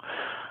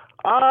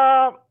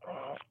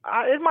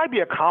 It might be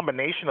a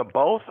combination of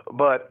both,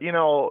 but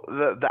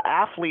the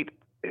athlete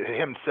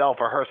himself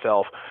or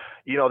herself,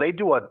 they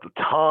do a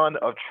ton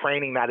of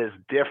training that is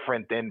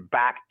different than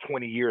back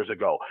 20 years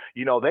ago.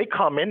 They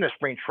come into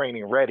spring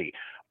training ready.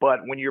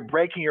 But when you're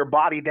breaking your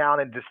body down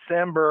in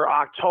December,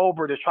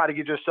 October to try to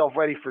get yourself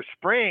ready for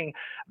spring,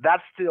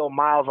 that's still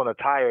miles on a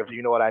tire, if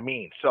you know what I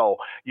mean. So,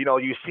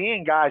 you're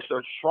seeing guys that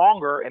are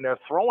stronger and they're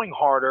throwing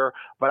harder,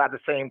 but at the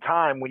same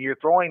time, when you're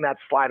throwing that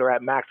slider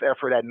at max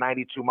effort at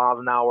 92 miles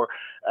an hour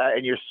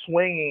and you're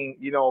swinging,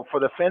 for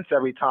the fence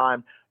every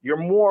time, you're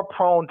more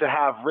prone to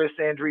have wrist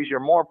injuries. You're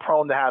more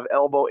prone to have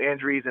elbow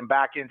injuries and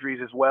back injuries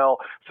as well.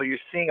 So you're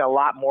seeing a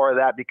lot more of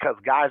that because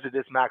guys are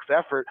this max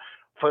effort.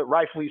 But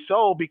rightfully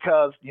so,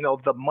 because,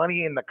 the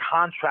money and the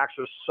contracts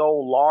are so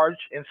large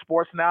in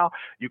sports now,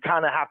 you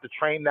kind of have to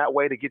train that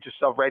way to get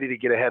yourself ready to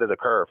get ahead of the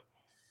curve.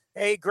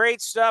 Hey, great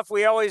stuff.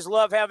 We always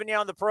love having you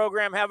on the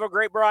program. Have a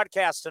great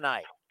broadcast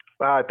tonight.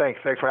 All right,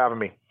 thanks. Thanks for having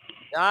me.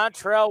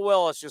 Dontrelle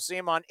Willis, you'll see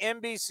him on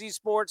NBC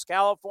Sports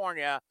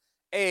California,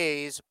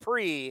 A's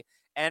pre-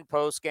 and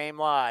post-game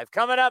live.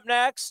 Coming up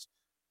next,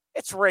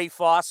 it's Ray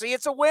Fosse.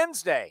 It's a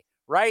Wednesday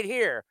right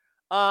here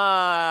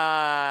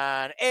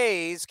on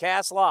A's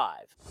Cast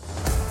Live.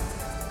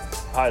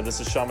 Hi, this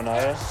is Sean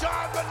Manaea. Sean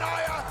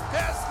Manaea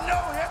has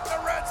no-hit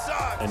the Red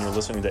Sox. And you're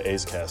listening to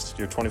A's Cast,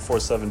 your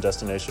 24/7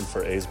 destination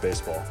for A's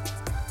baseball.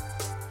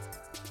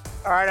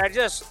 All right, I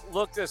just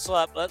looked this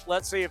up.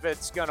 Let's see if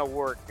it's going to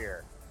work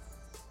here.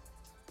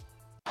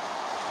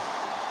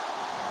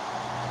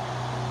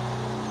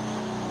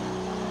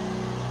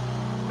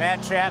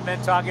 Matt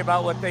Chapman talking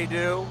about what they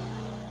do.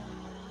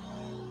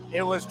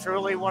 It was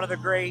truly one of the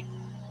great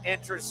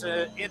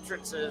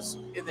entrances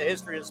in the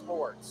history of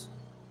sports.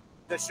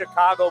 The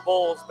Chicago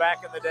Bulls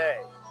back in the day.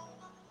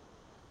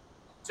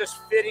 Just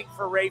fitting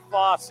for Ray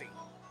Fosse.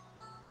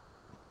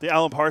 The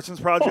Alan Parsons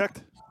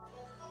Project?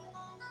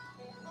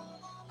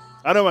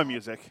 I know my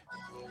music.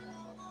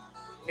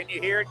 Can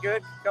you hear it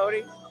good,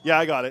 Cody? Yeah,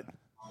 I got it.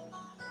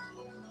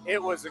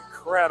 It was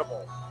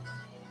incredible.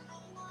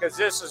 Because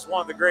this is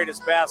one of the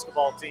greatest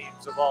basketball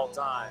teams of all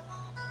time.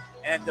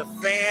 And the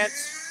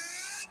fans...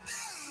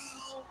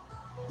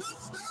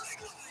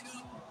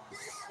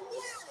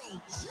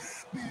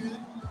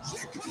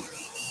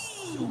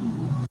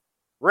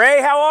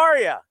 Ray, how are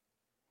you?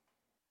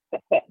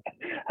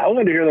 I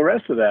wanted to hear the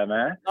rest of that,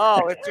 man.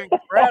 Oh, it's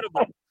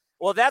incredible.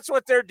 Well, that's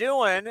what they're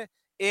doing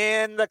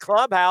in the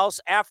clubhouse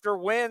after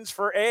wins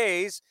for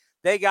A's.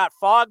 They got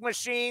fog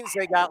machines,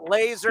 they got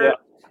laser,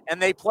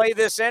 and they play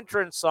this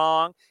entrance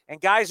song.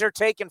 And guys are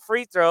taking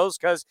free throws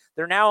because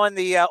they're now in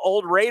the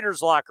old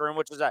Raiders locker room,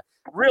 which is a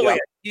really a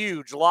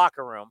huge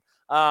locker room.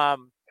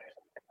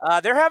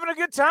 They're having a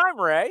good time,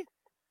 Ray.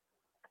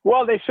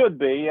 Well, they should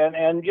be. And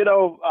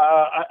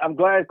I'm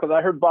glad because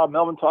I heard Bob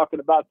Melvin talking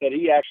about that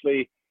he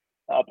actually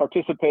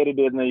participated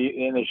in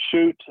the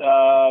shoot.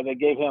 They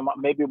gave him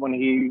maybe when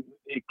he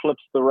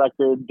eclipsed the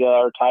record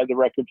or tied the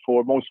record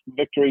for most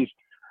victories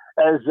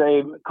as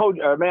a coach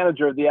or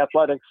manager of the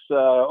Athletics,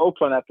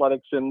 Oakland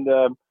Athletics. And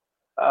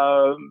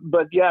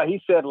but yeah,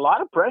 he said a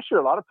lot of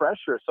pressure.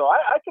 So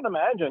I can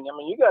imagine. I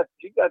mean, you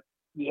got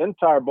the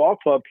entire ball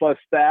club plus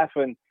staff,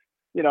 and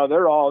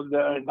they're all.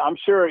 I'm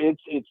sure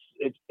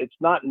it's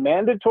not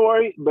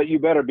mandatory, but you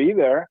better be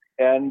there.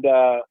 And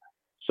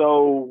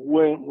so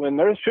when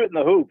they're shooting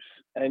the hoops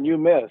and you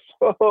miss,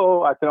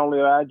 I can only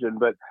imagine.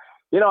 But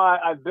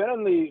I've been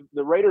in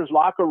the Raiders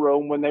locker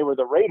room when they were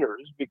the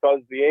Raiders because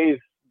the A's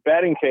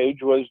batting cage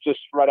was just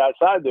right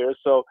outside there.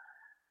 So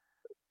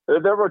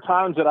there were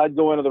times that I'd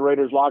go into the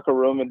Raiders locker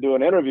room and do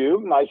an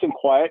interview, nice and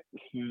quiet,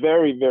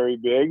 very, very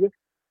big.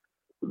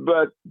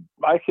 But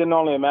I can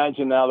only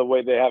imagine now the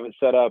way they have it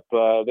set up.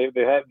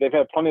 They've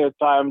had plenty of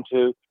time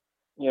to,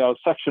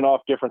 section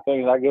off different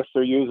things. I guess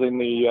they're using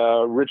the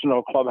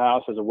original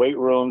clubhouse as a weight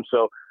room.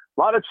 So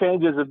a lot of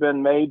changes have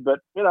been made, but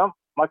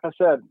like I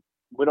said,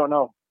 we don't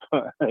know.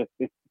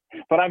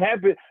 But I'm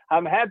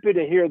happy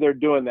to hear they're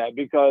doing that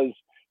because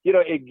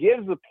it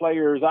gives the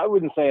players, I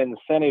wouldn't say an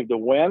incentive to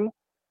win,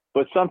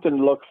 but something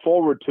to look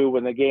forward to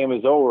when the game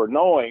is over,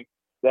 knowing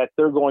that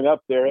they're going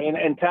up there.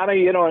 And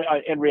Tony,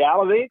 in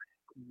reality,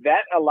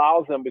 that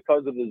allows them,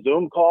 because of the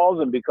Zoom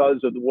calls and because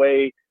of the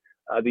way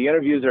the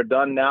interviews are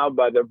done now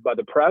by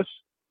the press,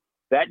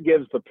 that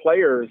gives the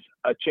players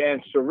a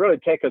chance to really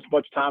take as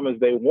much time as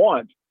they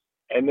want.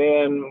 And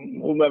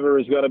then whomever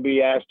is going to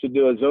be asked to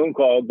do a Zoom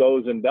call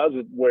goes and does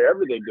it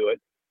wherever they do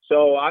it.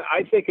 So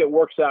I think it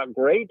works out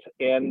great,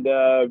 and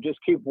just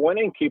keep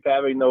winning, keep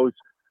having those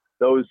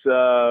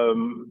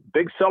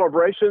big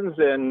celebrations,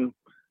 and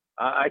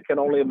I can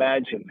only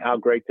imagine how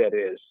great that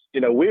is.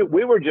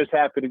 We were just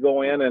happy to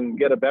go in and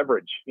get a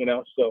beverage,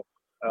 so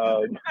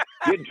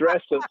get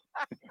dressed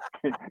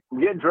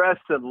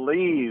and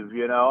leave,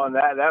 and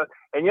that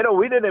and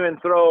we didn't even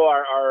throw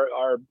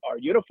our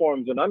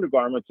uniforms and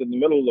undergarments in the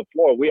middle of the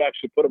floor. We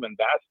actually put them in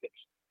baskets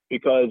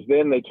because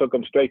then they took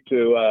them straight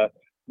to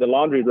the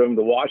laundry room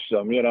to wash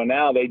them.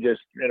 Now they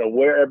just,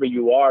 wherever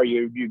you are,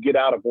 you get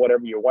out of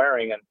whatever you're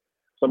wearing and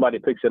somebody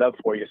picks it up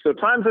for you. So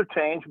times have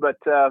changed, but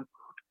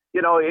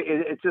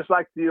it's just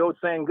like the old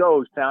saying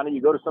goes, Townie.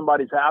 You go to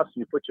somebody's house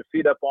and you put your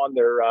feet up on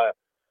their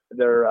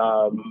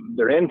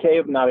end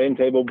table, not end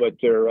table, but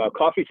their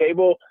coffee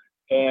table,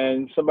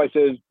 and somebody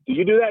says, "Do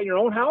you do that in your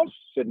own house?"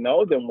 I said,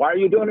 "No." Then why are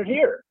you doing it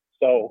here?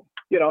 So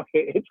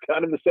it's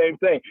kind of the same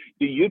thing.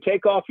 Do you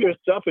take off your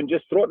stuff and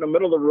just throw it in the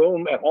middle of the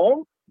room at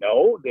home?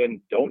 No,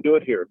 then don't do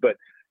it here. But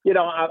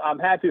I'm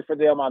happy for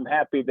them. I'm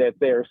happy that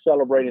they're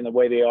celebrating the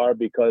way they are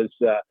because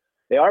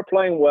they are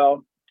playing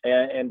well,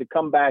 and to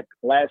come back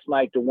last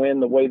night to win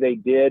the way they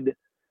did,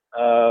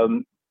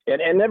 and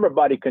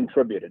everybody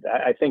contributed.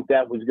 I think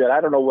that was good.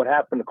 I don't know what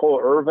happened to Cole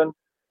Irvin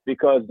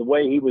because the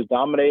way he was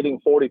dominating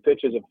 40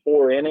 pitches in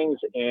 4 innings,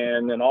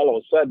 and then all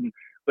of a sudden,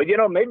 but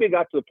maybe it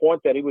got to the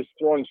point that he was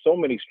throwing so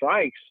many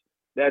strikes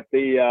that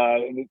the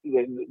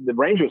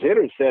Rangers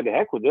hitters said,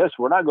 "Heck with this.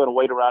 We're not going to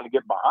wait around to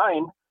get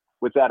behind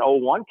with that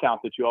 0-1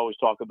 count that you always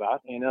talk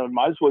about.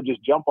 Might as well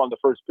just jump on the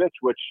first pitch,"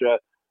 which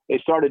they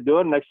started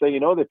doing. Next thing you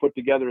know, they put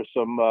together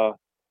some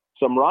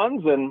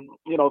runs, and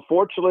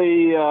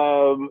fortunately,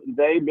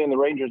 they being the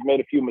Rangers made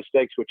a few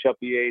mistakes, which helped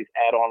the A's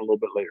add on a little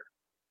bit later.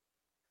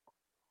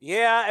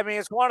 Yeah, I mean,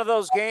 it's one of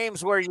those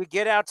games where you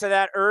get out to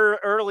that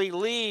early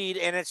lead,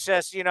 and it's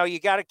just, you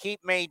got to keep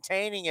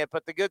maintaining it.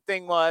 But the good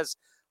thing was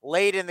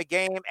late in the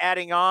game,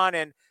 adding on,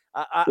 and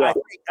I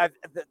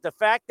think the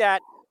fact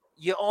that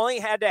you only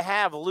had to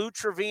have Lou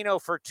Trevino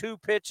for 2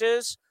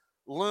 pitches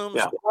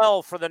looms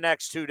well for the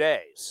next 2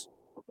 days.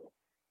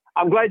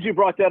 I'm glad you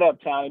brought that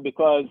up, Tony,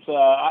 because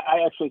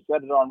I actually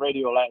said it on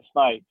radio last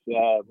night.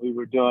 We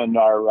were doing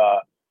our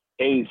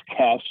A's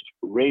Cast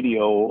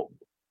radio,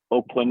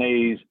 Oakland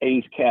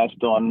A's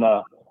Cast on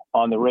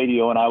the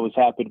radio, and I was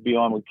happy to be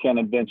on with Ken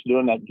and Vince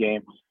doing that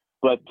game,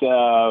 but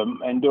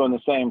and doing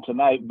the same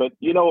tonight. But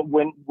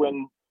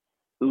when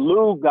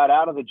Lou got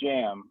out of the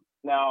jam,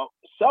 now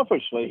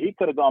selfishly he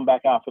could have gone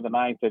back out for the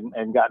 9th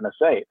and gotten a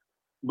save,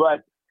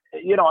 but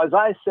as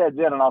I said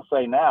then, and I'll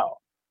say now,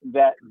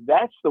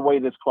 that's the way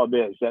this club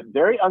is. That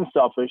very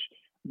unselfish.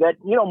 That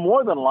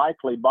more than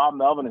likely Bob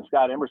Melvin and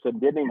Scott Emerson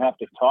didn't even have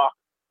to talk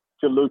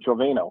to Lou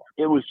Trevino.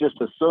 It was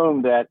just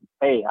assumed that,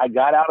 hey, I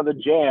got out of the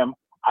jam.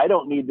 I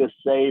don't need this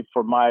save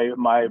for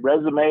my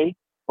resume,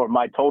 for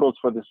my totals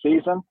for the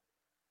season.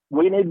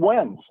 We need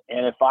wins,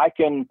 and if I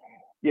can,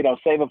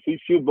 save a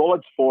few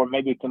bullets for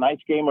maybe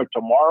tonight's game or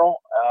tomorrow,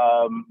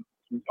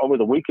 over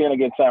the weekend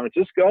against San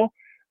Francisco,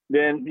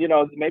 then,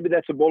 maybe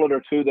that's a bullet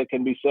or 2 that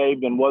can be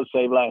saved and was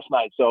saved last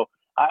night. So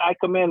I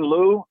commend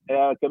Lou,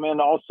 commend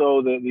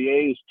also the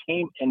A's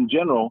team in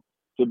general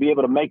to be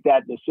able to make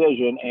that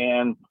decision.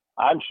 And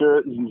I'm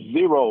sure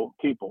 0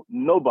 people,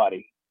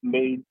 nobody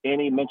made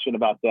any mention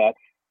about that.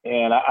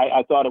 And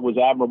I thought it was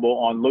admirable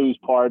on Lou's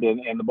part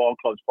and the ball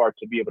club's part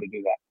to be able to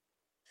do that.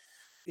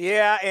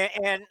 Yeah,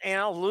 and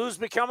Lou's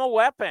become a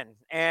weapon,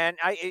 and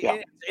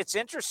it's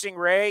interesting,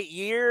 Ray.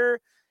 Year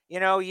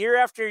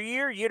after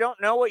year, you don't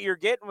know what you're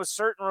getting with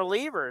certain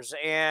relievers,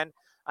 and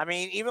I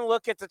mean, even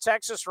look at the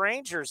Texas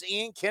Rangers.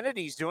 Ian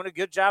Kennedy's doing a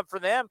good job for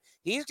them.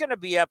 He's going to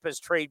be up as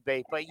trade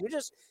bait, but you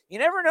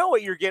never know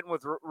what you're getting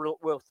with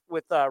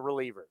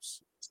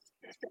relievers.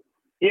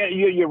 Yeah,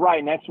 you're right,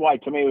 and that's why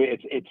to me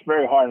it's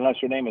very hard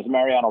unless your name is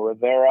Mariano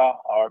Rivera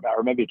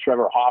or maybe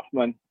Trevor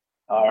Hoffman.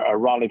 Or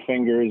Raleigh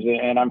Fingers,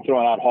 and I'm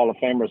throwing out Hall of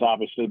Famers,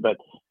 obviously, but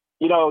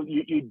you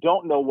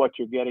don't know what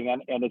you're getting,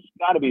 and it's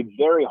got to be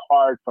very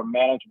hard from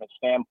management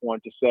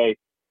standpoint to say,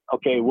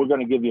 okay, we're going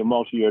to give you a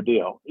multi-year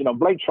deal.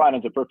 Blake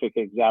Triton's a perfect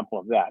example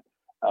of that.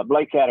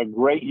 Blake had a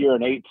great year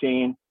in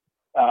 18,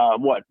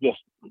 just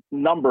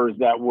numbers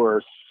that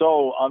were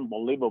so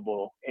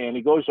unbelievable, and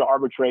he goes to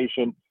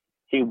arbitration,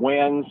 he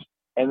wins,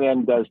 and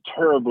then does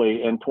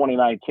terribly in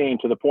 2019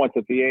 to the point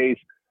that the A's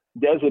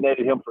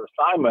designated him for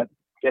assignment.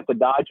 Yet the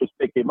Dodgers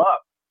pick him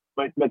up.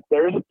 But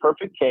there's a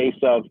perfect case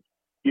of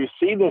you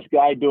see this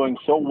guy doing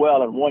so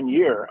well in 1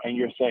 year, and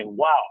you're saying,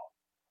 wow,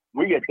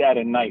 we get that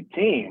in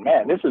 19.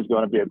 Man, this is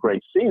going to be a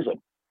great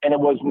season. And it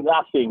was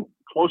nothing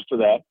close to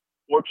that.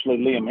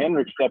 Fortunately, Liam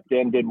Hendriks stepped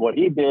in, did what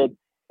he did,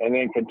 and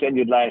then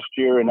continued last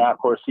year. And now, of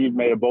course, he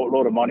made a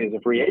boatload of money as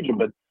a free agent.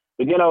 But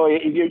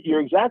you're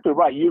exactly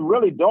right. You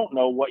really don't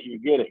know what you're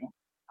getting.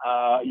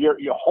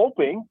 You're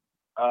hoping.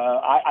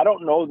 I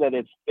don't know that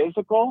it's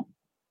physical.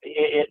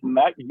 It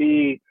might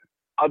be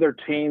other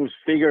teams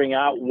figuring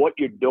out what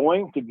you're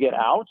doing to get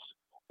outs.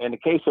 In the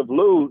case of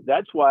Lou,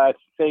 that's why I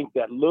think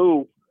that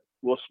Lou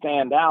will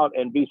stand out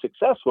and be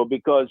successful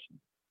because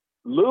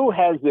Lou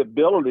has the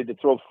ability to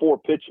throw 4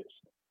 pitches.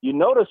 You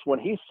notice when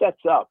he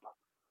sets up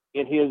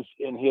in his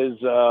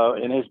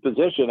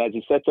position as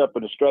he sets up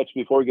in a stretch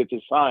before he gets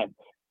his sign,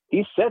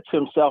 he sets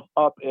himself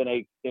up in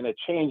a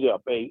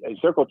changeup, a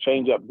circle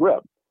changeup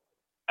grip.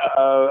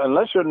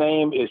 Unless your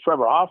name is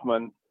Trevor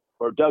Hoffman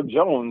or Doug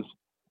Jones,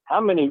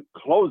 how many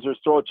closers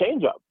throw a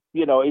changeup?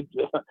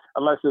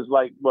 Unless it's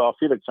like, well,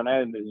 Felix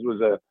Hernandez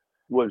was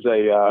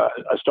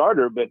a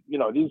starter, but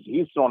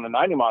he's throwing a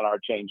 90-mile-an-hour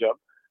changeup.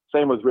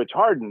 Same with Rich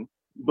Harden.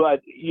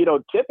 But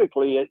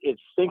typically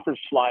it's sinker,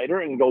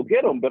 slider, and go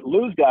get them. But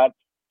Lou's got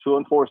 2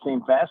 and 4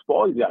 seam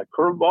fastball. He's got a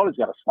curveball. He's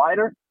got a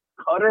slider,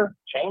 cutter,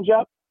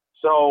 changeup.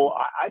 So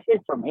I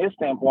think from his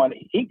standpoint,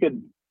 he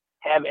could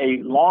have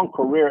a long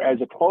career as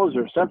a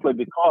closer simply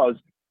because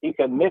he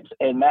can mix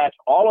and match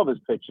all of his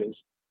pitches,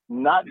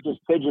 not just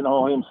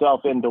pigeonhole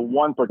himself into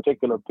one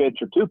particular pitch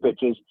or 2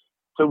 pitches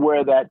to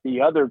where that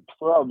the other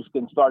clubs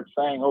can start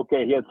saying,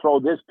 okay, he'll throw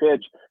this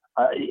pitch.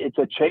 It's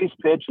a chase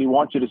pitch. He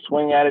wants you to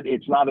swing at it.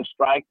 It's not a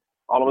strike.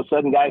 All of a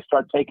sudden, guys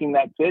start taking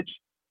that pitch,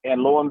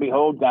 and lo and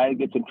behold, guy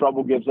gets in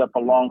trouble, gives up a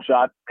long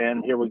shot,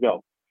 and here we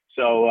go.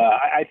 So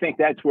I think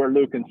that's where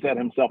Lou can set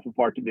himself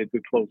apart to be a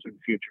good closer in the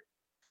future.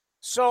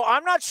 So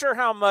I'm not sure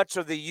how much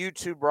of the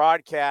YouTube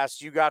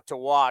broadcast you got to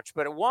watch,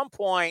 but at one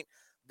point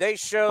they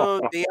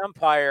showed the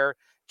umpire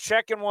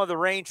checking one of the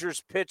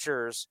Rangers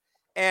pitchers,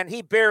 and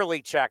he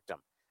barely checked him.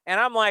 And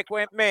I'm like,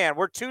 man,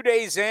 we're 2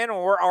 days in and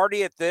we're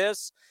already at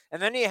this.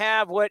 And then you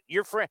have what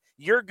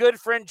your good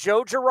friend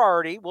Joe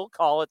Girardi, we'll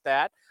call it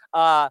that,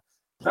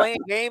 playing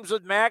games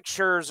with Max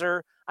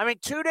Scherzer. I mean,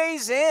 2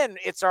 days in,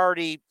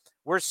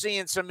 we're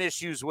seeing some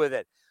issues with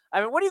it.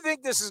 I mean, what do you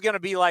think this is going to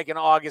be like in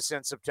August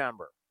and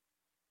September?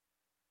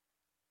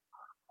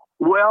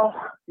 Well,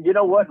 you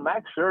know what?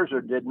 Max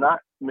Scherzer did not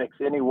mix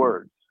any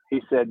words.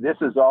 He said, this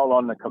is all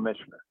on the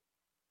commissioner.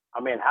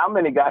 I mean, how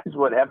many guys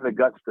would have the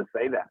guts to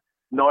say that,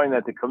 knowing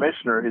that the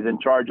commissioner is in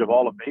charge of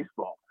all of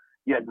baseball?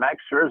 Yet Max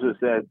Scherzer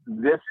said,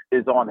 this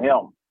is on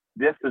him.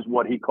 This is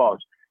what he calls.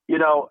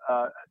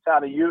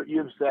 Tony,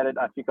 you've said it.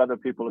 I think other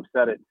people have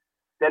said it,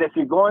 that if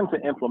you're going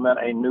to implement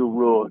a new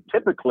rule,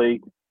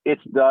 typically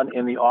it's done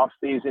in the off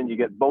season. You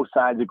get both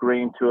sides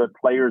agreeing to it,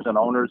 players and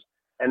owners,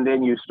 and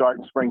then you start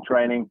in spring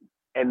training,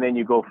 and then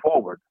you go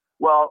forward.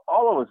 Well,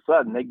 all of a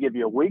sudden they give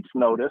you a week's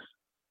notice,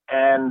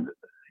 and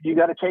you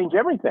got to change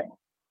everything.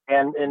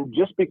 And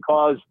just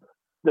because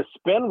the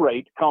spin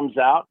rate comes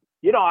out,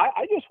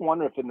 I just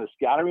wonder if in the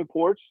scouting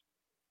reports,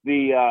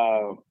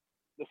 the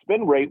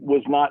spin rate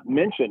was not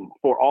mentioned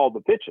for all the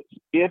pitches.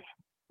 If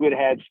we'd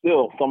had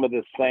still some of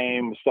the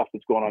same stuff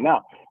that's going on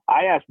now.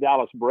 I asked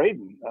Dallas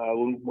Braden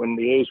when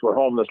the A's were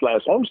home this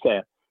last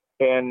homestand,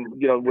 and,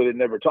 we had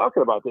never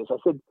talking about this. I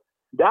said,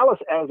 Dallas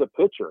as a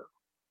pitcher,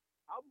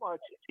 how much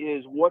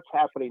is what's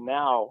happening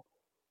now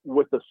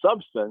with the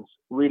substance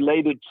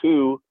related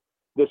to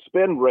the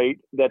spin rate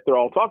that they're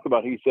all talking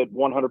about? He said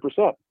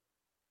 100%,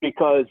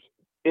 because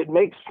it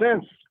makes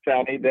sense,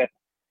 Johnny, that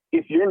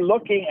if you're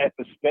looking at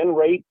the spin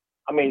rate,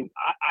 I mean,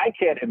 I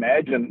can't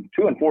imagine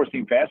 2 and 4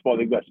 seam fastball.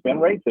 They've got spin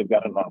rates. They've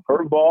got a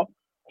curveball,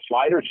 a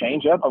slider,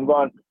 changeup. I'm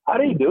going, how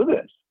do you do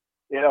this?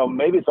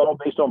 Maybe it's all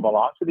based on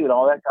velocity and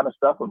all that kind of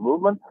stuff with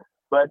movement.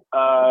 But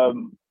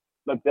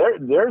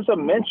there's a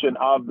mention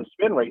of the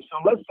spin rate. So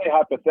let's say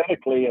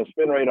hypothetically a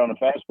spin rate on a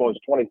fastball is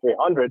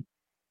 2,300,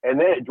 and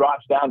then it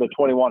drops down to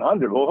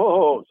 2,100.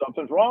 Whoa,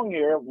 something's wrong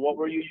here. What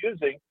were you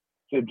using?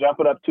 to jump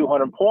it up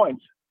 200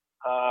 points,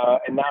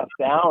 and now it's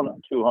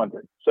down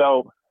 200.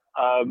 So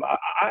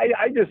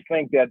I just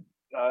think that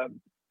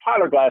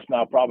Tyler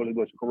Glasnow probably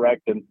was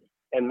correct,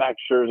 and Max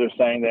Scherzer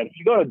saying that if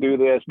you're going to do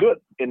this, do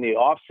it in the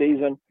off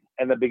season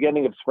and the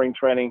beginning of spring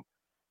training.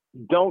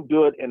 Don't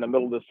do it in the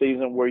middle of the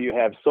season where you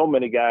have so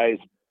many guys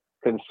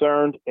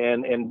concerned.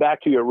 And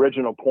back to your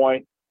original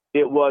point,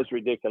 it was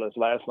ridiculous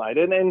last night.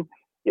 And then,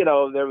 you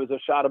know, there was a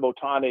shot of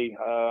Ohtani.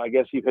 I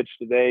guess he pitched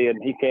today,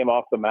 and he came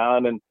off the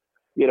mound, and,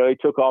 you know, he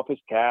took off his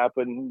cap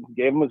and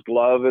gave him his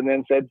glove and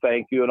then said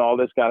thank you and all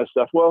this kind of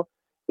stuff. Well,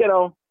 you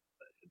know,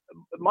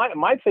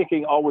 my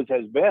thinking always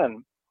has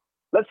been,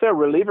 let's say a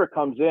reliever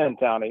comes in,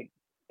 Townie.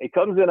 He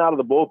comes in out of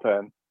the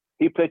bullpen.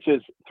 He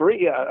pitches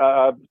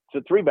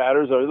to three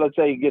batters, or let's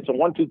say he gets a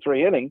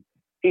 1-2-3 inning.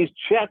 He's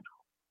checked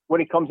when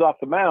he comes off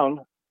the mound.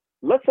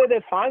 Let's say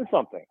they find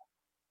something.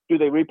 Do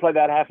they replay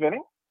that half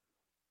inning?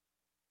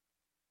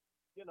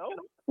 You know,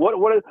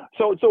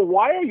 so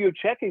why are you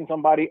checking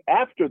somebody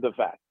after the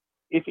fact?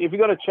 If you're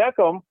going to check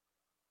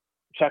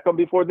them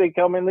before they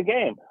come in the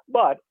game.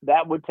 But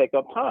that would take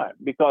up time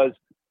because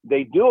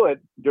they do it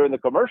during the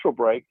commercial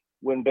break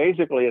when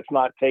basically it's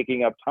not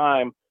taking up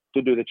time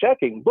to do the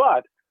checking.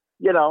 But,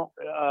 you know,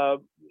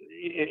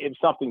 if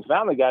something's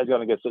found, the guy's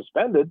going to get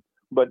suspended.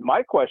 But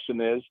my question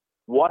is,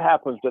 what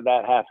happens to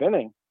that half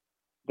inning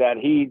that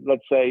he,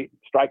 let's say,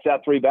 strikes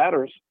out three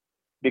batters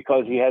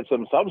because he had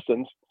some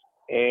substance,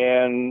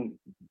 and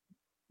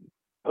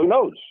who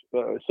knows?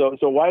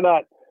 So why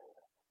not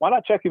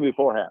check you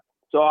beforehand?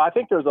 So I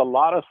think there's a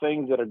lot of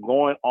things that are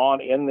going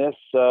on in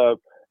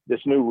this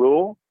new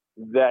rule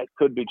that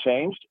could be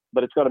changed,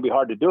 but it's going to be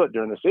hard to do it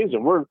during the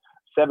season. We're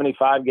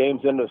 75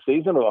 games into the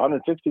season of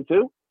 162.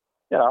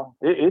 You know,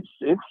 it's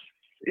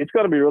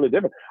going to be really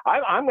different.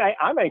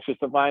 I'm anxious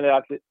to find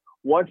out that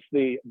once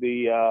the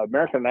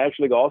American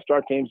National League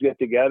All-Star teams get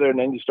together, and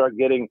then you start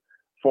getting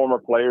former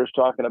players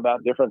talking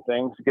about different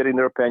things, getting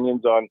their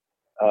opinions on,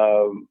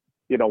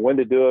 you know, when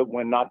to do it,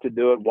 when not to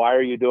do it, why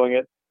are you doing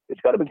it? It's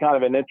got to be kind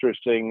of an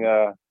interesting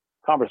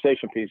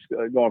conversation piece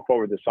going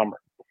forward this summer.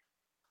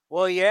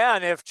 Well, yeah,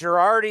 and if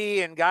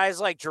Girardi and guys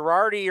like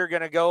Girardi are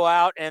going to go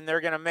out and they're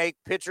going to make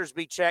pitchers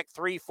be checked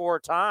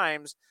 3-4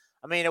 times,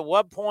 I mean, at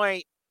what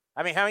point,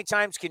 I mean, how many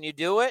times can you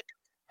do it?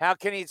 How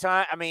can you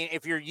time? I mean,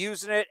 if you're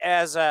using it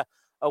as a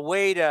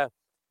way to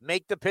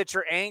make the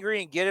pitcher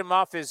angry and get him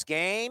off his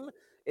game,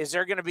 is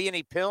there going to be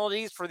any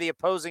penalties for the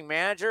opposing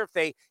manager if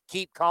they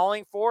keep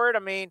calling for it? I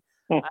mean,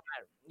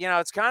 you know,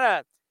 it's kind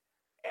of,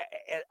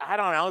 I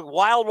don't know,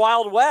 wild,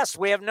 wild west.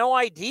 We have no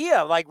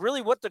idea, like,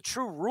 really what the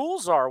true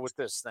rules are with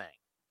this thing.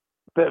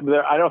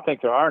 I don't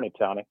think there are any,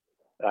 Tony.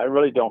 I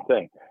really don't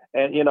think.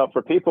 And, you know,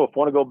 for people who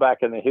want to go back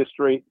in the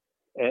history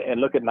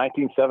and look at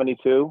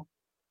 1972,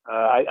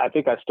 I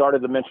think I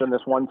started to mention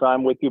this one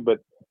time with you, but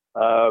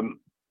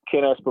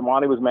Ken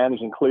Espromonte was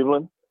managing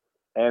Cleveland,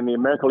 and the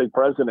American League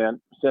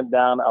president sent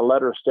down a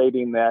letter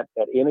stating that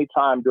at any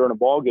time during a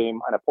ball game,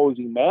 an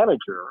opposing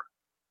manager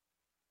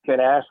can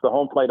ask the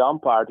home plate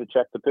umpire to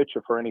check the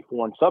pitcher for any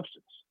foreign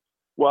substance.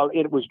 Well,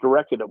 it was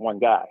directed at one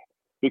guy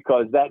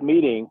because that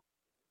meeting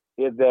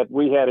that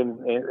we had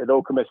at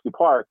Old Comiskey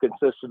Park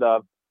consisted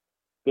of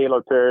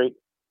Gaylord Perry,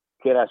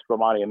 Ken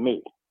Espromonte, and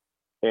me.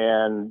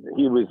 And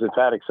he was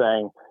emphatic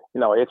saying,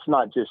 you know, it's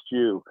not just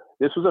you.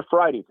 This was a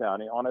Friday,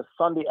 Tony, on a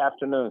Sunday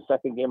afternoon,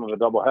 second game of a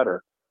doubleheader.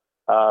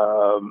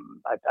 I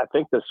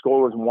think the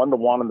score was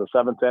 1-1 in the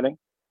seventh inning.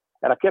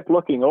 And I kept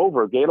looking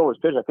over. Gaylord was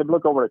pitching. I kept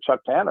looking over to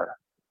Chuck Tanner.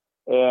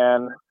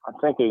 And I'm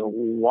thinking,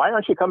 why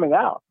aren't you coming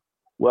out?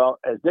 Well,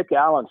 as Dick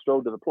Allen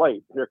strode to the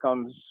plate, here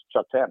comes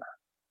Chuck Tanner.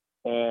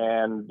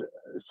 And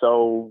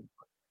so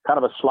kind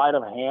of a sleight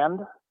of hand.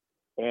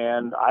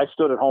 And I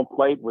stood at home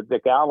plate with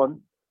Dick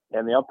Allen,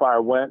 and the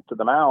umpire went to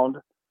the mound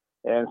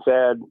and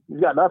said, he's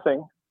got nothing.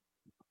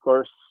 Of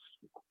course,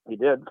 he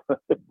did.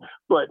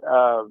 But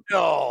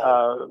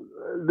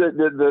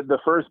the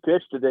first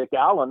pitch to Dick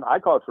Allen, I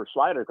called for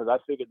slider because I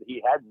figured that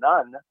he had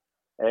none.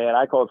 And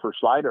I called for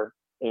slider.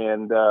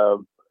 And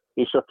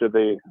he shifted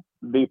the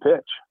B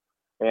pitch,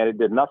 and it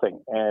did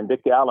nothing. And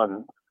Dick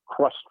Allen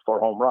crushed for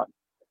a home run.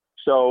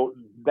 So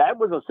that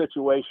was a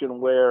situation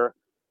where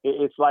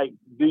it's like,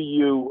 do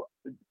you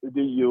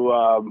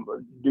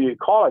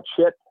call a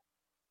chit,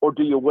 or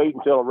do you wait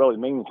until it really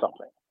means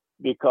something?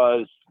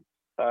 Because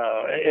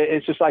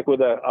it's just like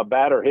with a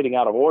batter hitting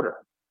out of order.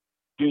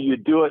 Do you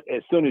do it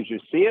as soon as you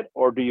see it,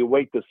 or do you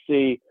wait to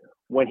see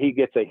when he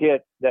gets a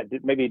hit that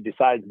maybe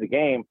decides the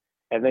game?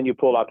 And then you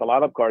pull out the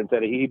lineup card and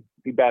say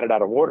he batted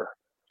out of order.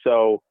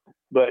 So,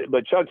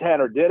 but Chuck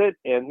Tanner did it,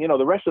 and you know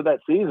the rest of that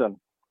season,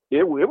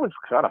 it was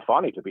kind of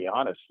funny, to be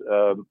honest,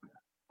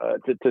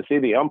 to see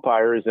the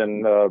umpires.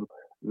 And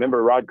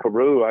remember Rod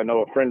Carew, I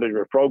know a friend of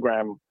your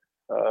program,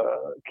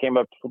 came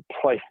up to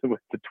play with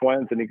the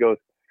Twins, and he goes,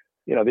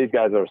 you know, these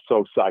guys are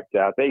so psyched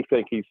out. They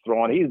think he's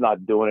throwing. He's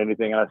not doing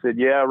anything. And I said,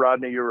 yeah,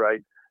 Rodney, you're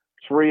right.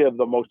 3 of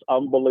the most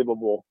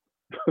unbelievable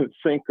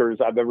sinkers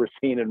I've ever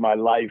seen in my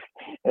life.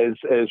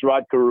 As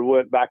Rod Carew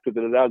went back to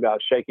the dugout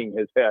shaking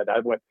his head, I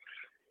went,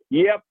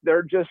 yep,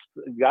 they're just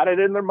got it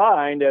in their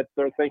mind that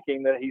they're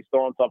thinking that he's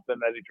throwing something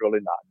that he's really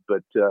not.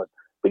 But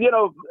you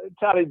know,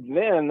 Toddy,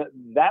 then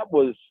that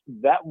was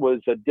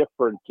a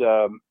different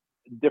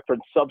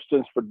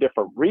substance for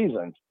different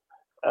reasons.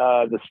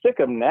 The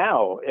Stickum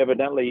now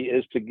evidently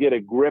is to get a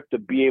grip to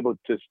be able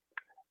to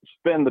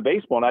spin the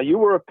baseball. Now, you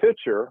were a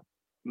pitcher.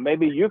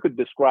 Maybe you could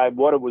describe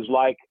what it was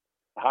like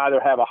to either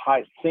have a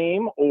high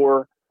seam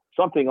or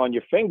something on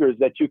your fingers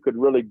that you could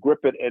really grip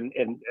it and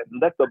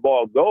let the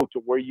ball go to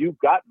where you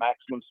got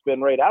maximum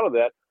spin rate out of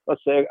that.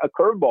 Let's say a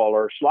curveball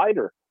or a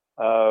slider.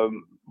 How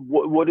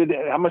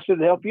much did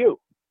it help you?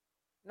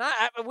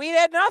 We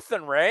had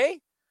nothing,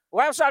 Ray.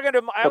 Well, I was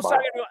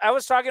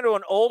talking to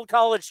an old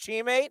college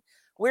teammate.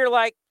 We were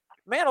like,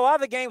 man, a lot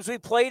of the games we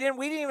played in,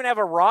 we didn't even have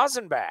a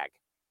rosin bag.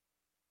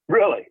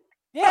 Really?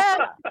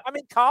 Yeah. I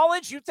mean,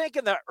 college, you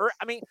got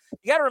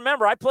to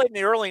remember, I played in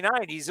the early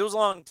 90s. It was a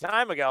long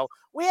time ago.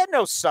 We had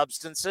no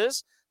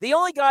substances. The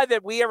only guy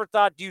that we ever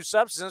thought used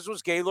substances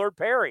was Gaylord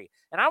Perry.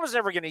 And I was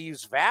never going to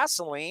use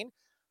Vaseline.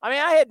 I mean,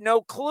 I had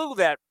no clue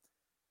that.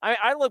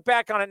 I look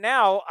back on it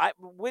now.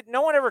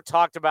 No one ever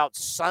talked about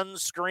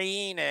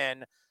sunscreen.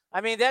 And,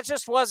 I mean, that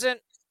just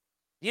wasn't.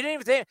 You didn't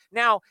even think.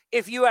 Now,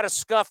 if you had a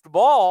scuffed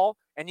ball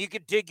and you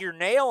could dig your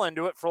nail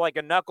into it for like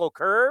a knuckle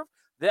curve,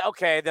 then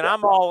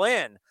I'm all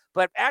in.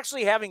 But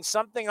actually having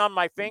something on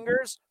my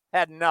fingers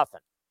had nothing.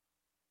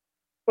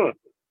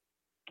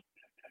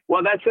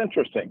 Well, that's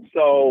interesting.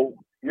 So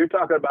you're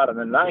talking about in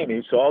the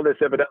 90s. So all this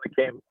evidently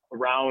came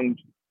around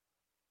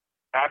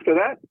after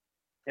that?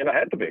 And it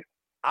had to be.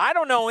 I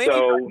don't know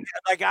anybody.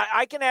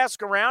 I can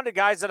ask around to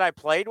guys that I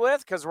played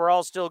with because we're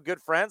all still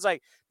good friends.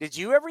 Like, did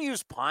you ever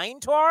use pine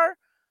tar?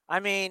 I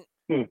mean,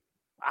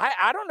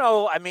 I don't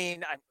know. I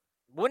mean, I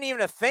wouldn't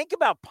even think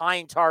about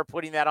pine tar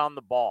putting that on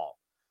the ball.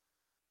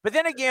 But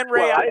then again,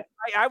 Ray,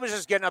 I was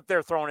just getting up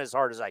there throwing as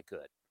hard as I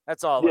could.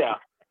 That's all. Yeah.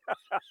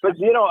 But,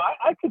 you know,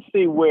 I could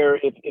see where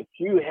if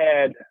you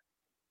had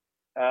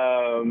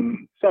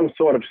some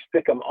sort of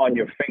stickum on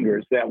your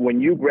fingers, that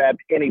when you grabbed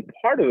any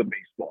part of the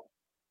baseball,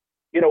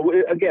 you know,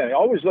 again,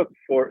 always look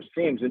for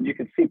seams, and you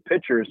can see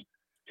pitchers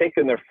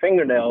taking their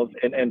fingernails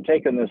and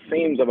taking the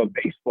seams of a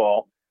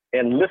baseball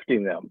and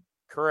lifting them.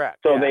 Correct.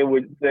 So they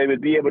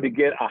would be able to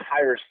get a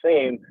higher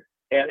seam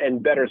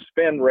and better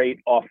spin rate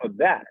off of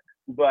that.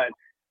 But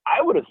I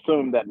would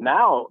assume that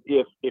now,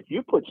 if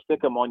you put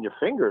stickum on your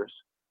fingers,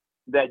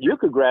 that you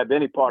could grab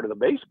any part of the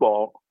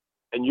baseball,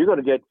 and you're going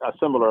to get a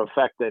similar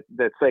effect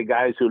that say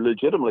guys who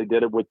legitimately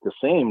did it with the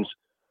seams,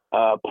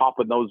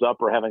 popping those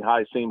up or having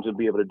high seams and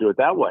be able to do it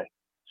that way.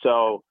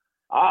 So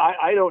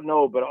I don't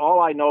know, but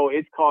all I know,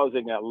 it's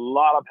causing a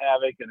lot of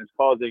havoc, and it's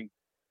causing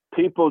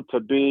people to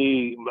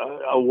be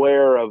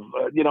aware of,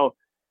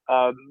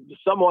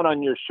 someone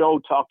on your show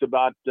talked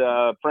about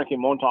Frankie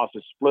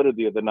Montas' splitter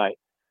the other night,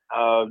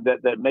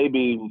 that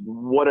maybe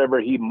whatever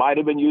he might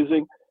have been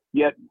using,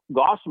 yet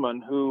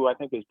Gossman, who I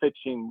think is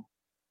pitching,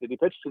 did he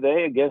pitch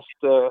today against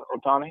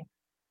Ohtani?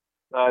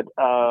 I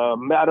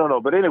don't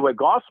know. But anyway,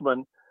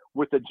 Gossman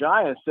with the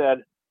Giants said,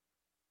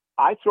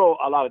 I throw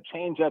a lot of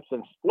change-ups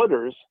and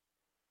splitters.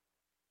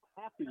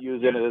 I have to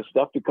use any of this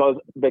stuff because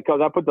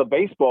I put the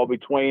baseball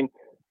between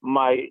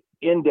my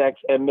index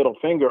and middle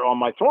finger on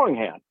my throwing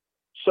hand.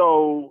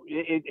 So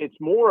it's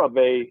more of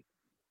a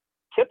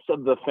tips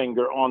of the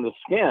finger on the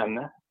skin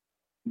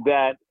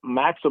that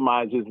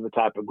maximizes the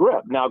type of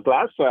grip. Now,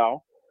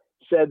 Glasgow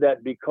said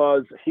that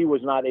because he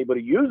was not able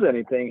to use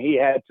anything, he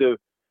had to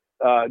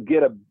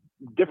get a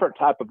different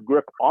type of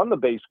grip on the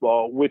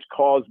baseball, which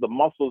caused the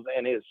muscles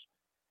in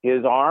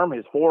his arm,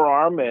 his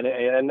forearm,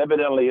 and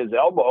evidently his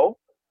elbow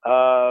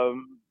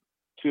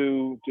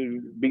to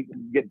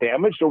get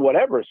damaged or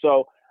whatever.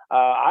 So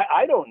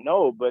I don't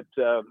know, but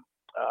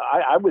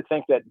I would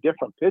think that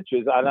different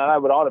pitches, and I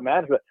would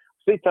automatically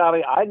see,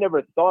 Tommy, I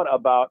never thought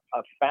about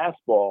a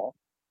fastball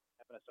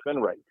having a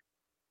spin rate.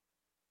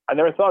 I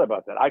never thought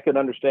about that. I could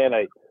understand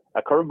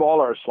a curveball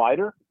or a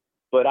slider,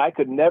 but I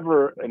could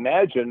never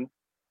imagine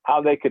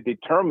how they could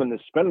determine the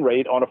spin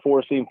rate on a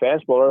four-seam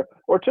fastball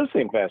or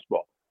two-seam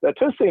fastball. The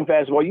two-seam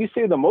fastball, you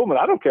see the movement.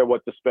 I don't care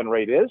what the spin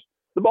rate is.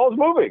 The ball's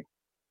moving.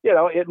 You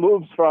know, it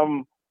moves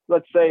from,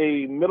 let's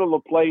say, middle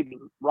of the plate,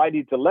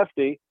 righty to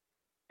lefty,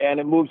 and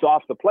it moves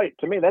off the plate.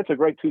 To me, that's a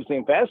great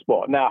two-seam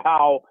fastball. Now,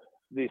 how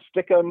the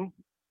stickum,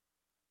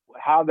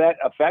 how that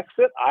affects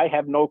it, I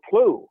have no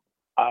clue.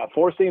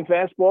 Four-seam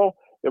fastball,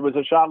 there was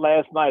a shot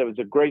last night. It was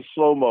a great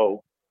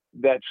slow-mo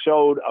that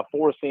showed a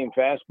four-seam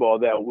fastball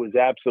that was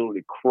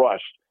absolutely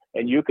crushed.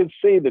 And you could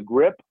see the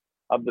grip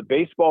of the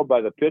baseball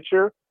by the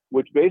pitcher,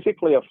 which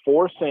basically a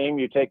four-seam,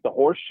 you take the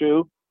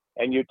horseshoe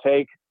and you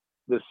take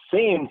the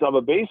seams of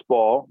a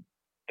baseball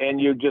and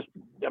you just,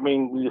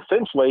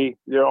 essentially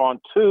they're on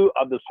two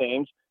of the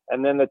seams,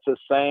 and then it's the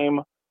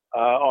same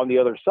on the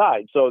other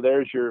side. So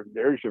there's your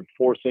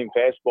four-seam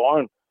fastball,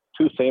 and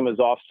two-seam is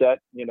offset,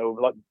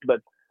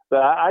 but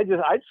I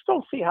just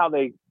don't see how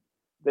they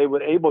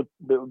would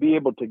be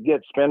able to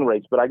get spin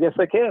rates, but I guess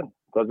they can,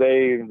 because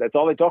that's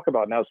all they talk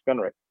about now, spin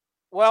rate.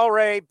 Well,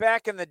 Ray,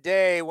 back in the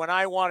day when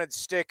I wanted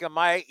Stickum,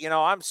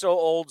 I'm so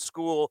old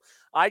school.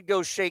 I'd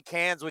go shake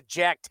hands with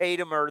Jack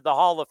Tatum or the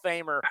Hall of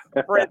Famer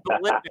Fred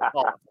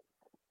Biletnikoff.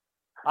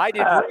 I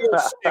did real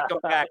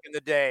Stickum back in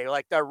the day,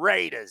 like the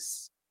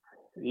Raiders.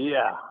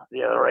 Yeah,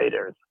 the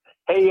Raiders.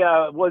 Hey,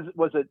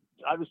 was it?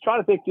 I was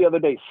trying to think the other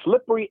day.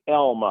 Slippery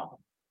elm,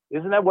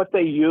 isn't that what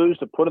they use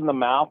to put in the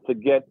mouth to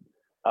get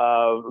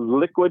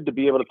liquid to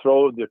be able to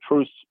throw the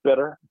true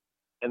spitter?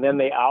 And then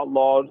they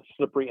outlawed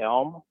slippery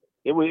elm.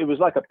 It was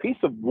like a piece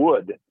of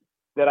wood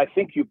that I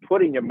think you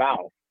put in your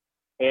mouth,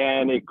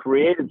 and it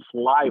created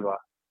saliva,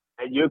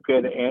 and you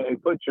could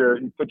put your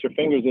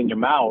fingers in your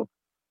mouth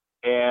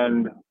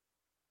and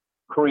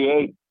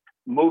create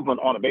movement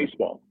on a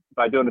baseball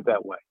by doing it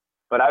that way.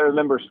 But I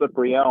remember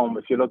slippery elm.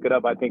 If you look it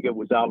up, I think it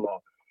was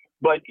outlawed.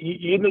 But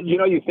you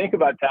think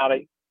about,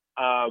 Tally,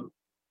 how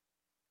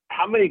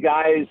many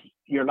guys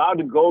you're allowed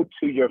to go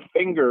to your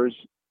fingers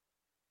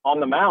on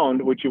the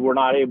mound, which you were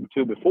not able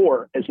to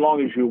before, as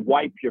long as you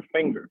wipe your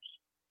fingers.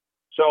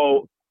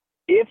 So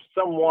if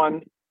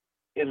someone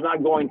is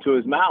not going to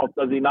his mouth,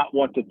 does he not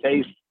want to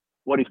taste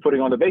what he's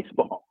putting on the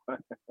baseball?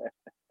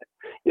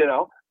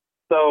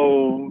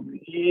 So,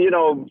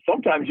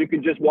 sometimes you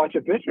can just watch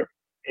a pitcher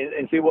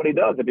and see what he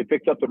does. If he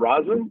picks up the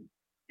rosin,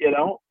 there's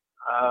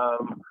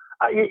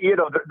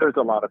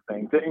a lot of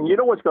things. And you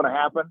know what's going to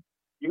happen?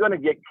 You're going to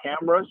get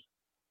cameras.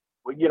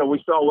 We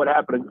saw what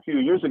happened a few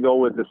years ago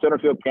with the center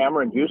field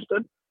camera in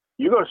Houston.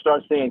 You're going to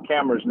start seeing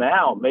cameras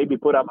now, maybe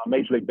put up on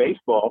Major League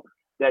Baseball,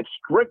 that's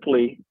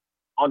strictly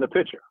on the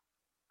pitcher.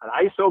 An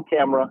ISO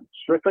camera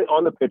strictly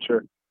on the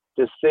pitcher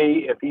to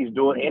see if he's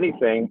doing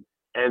anything,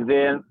 and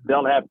then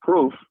they'll have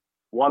proof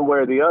one way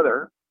or the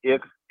other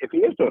if he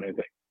is doing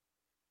anything.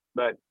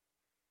 But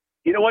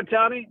you know what,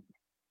 Tony?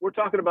 We're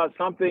talking about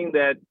something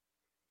that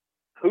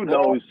who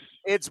knows?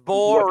 It's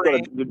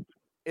boring.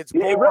 It's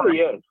boring. It really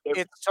is.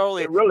 It's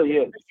totally. It really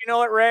is. You know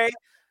what, Ray?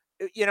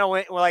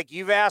 Like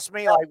you've asked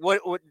me, like,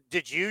 what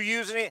did you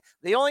use any?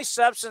 The only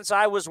substance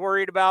I was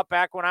worried about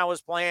back when I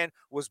was playing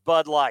was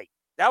Bud Light.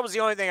 That was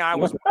the only thing I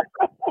was worried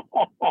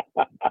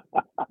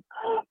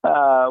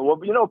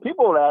about.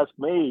 People would ask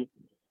me,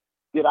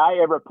 did I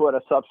ever put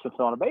a substance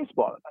on a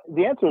baseball?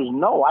 The answer is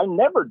no, I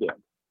never did.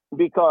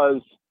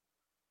 Because,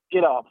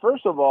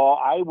 first of all,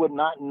 I would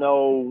not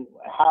know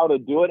how to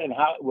do it and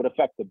how it would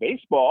affect the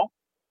baseball.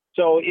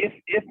 So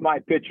if my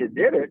pitcher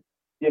did it,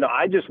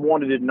 I just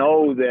wanted to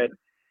know that,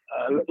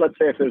 let's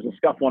say if there's a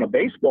scuff on a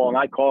baseball and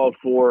I called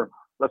for,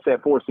 let's say, a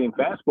four-seam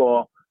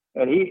fastball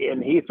and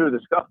he threw the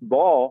scuffed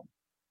ball,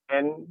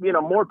 and,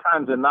 more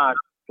times than not,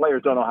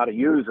 players don't know how to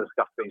use a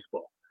scuffed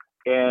baseball.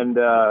 And,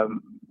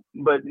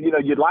 but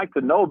you'd like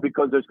to know,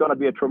 because there's going to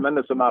be a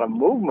tremendous amount of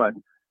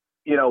movement,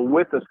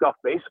 with a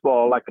scuffed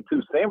baseball, like a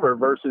two-seamer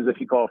versus if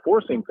you call a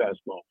four-seam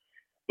fastball.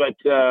 But,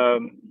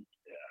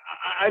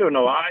 I don't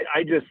know.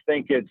 I just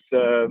think it's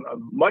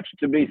much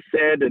to be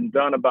said and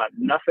done about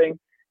nothing.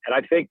 And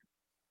I think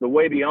the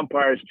way the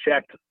umpires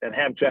checked and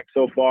have checked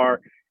so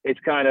far, it's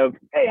kind of,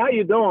 hey, how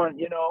you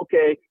doing?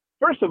 Okay.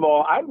 First of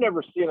all, I've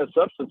never seen a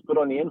substance put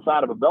on the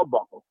inside of a belt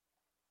buckle.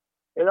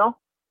 That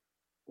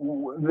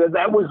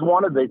was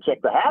one of, they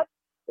checked the hat,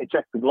 they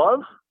checked the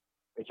glove,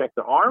 they checked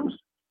the arms.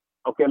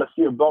 Okay, let's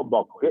see your belt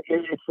buckle.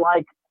 It's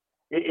like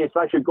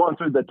you're going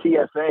through the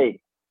TSA.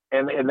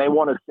 And they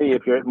want to see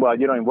if you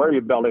don't even wear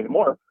your belt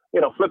anymore.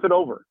 Flip it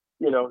over.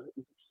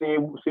 See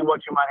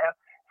what you might have.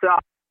 So I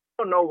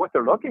don't know what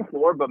they're looking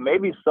for, but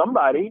maybe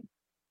somebody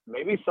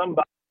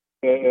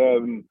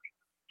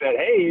said,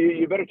 hey,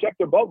 you better check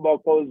their belt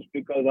buckles,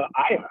 because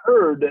I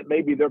heard that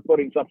maybe they're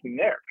putting something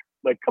there.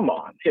 Like, come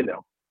on,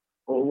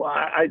 Well,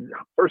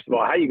 first of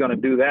all, how are you going to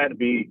do that and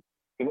be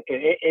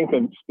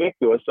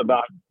inconspicuous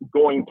about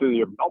going to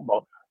your belt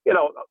buckle?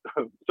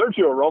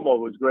 Sergio Romo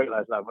was great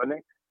last night, wasn't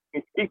he?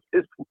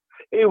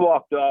 He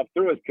walked up,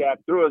 threw his cap,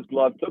 threw his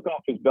glove, took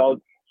off his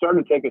belt,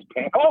 started to take his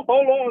pants. Oh,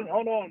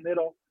 hold on,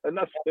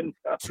 enough.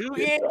 Two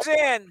games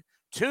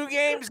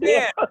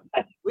in,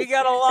 we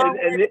got a long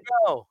way to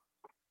go.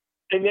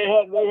 And they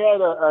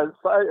had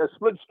a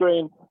split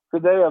screen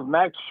today of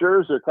Max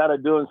Scherzer kind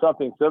of doing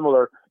something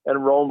similar, and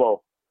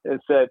Romo, and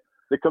said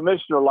the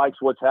commissioner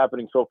likes what's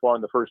happening so far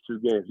in the first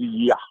two games.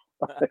 Yeah.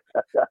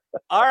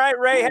 All right,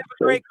 Ray, have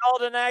a great call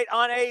tonight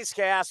on A's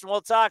Cast, and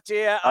we'll talk to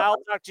you. I'll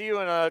talk to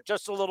you in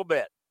just a little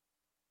bit.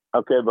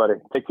 Okay, buddy.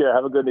 Take care.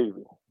 Have a good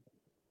evening.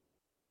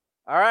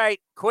 All right,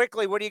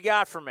 quickly, what do you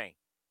got for me,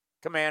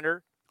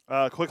 Commander?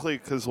 Quickly,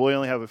 because we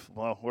only have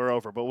we're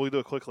over, but we'll do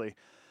it quickly.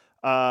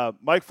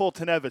 Mike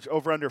Foltynewicz,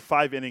 over under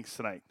 5 innings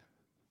tonight.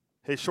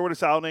 His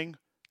shortest outing,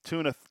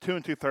 2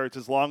 2/3.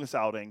 His longest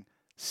outing,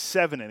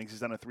 7 innings. He's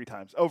done it 3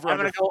 times.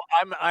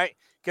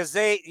 Because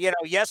they,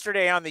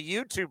 yesterday on the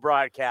YouTube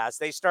broadcast,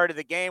 they started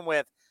the game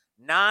with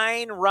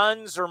 9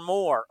 runs or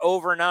more,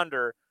 over and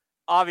under.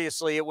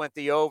 Obviously, it went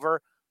the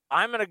over.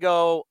 I'm going to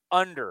go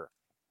under.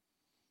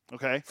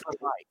 Okay. For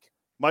Mike.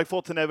 Mike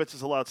Foltynewicz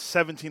has allowed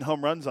 17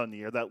 home runs on the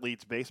year. That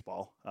leads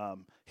baseball.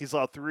 He's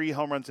allowed 3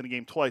 home runs in a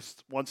game twice,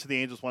 once to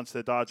the Angels, once to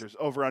the Dodgers.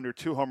 Over under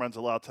 2 home runs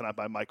allowed tonight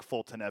by Mike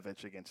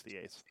Foltynewicz against the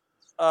A's.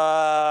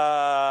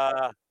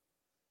 I'll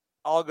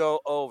go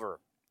over.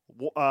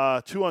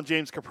 2 on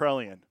James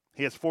Kaprielian.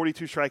 He has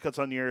 42 strikeouts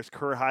on the year. His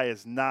career high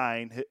is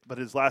 9, but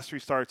his last 3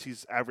 starts,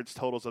 he's averaged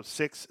totals of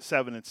 6,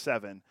 7, and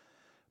 7.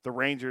 The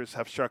Rangers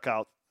have struck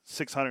out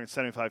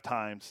 675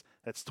 times.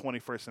 That's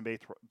 21st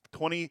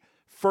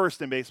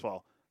in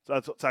baseball. So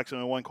that's actually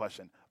only one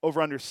question.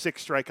 Over under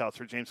 6 strikeouts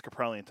for James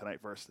Kaprielian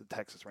tonight versus the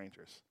Texas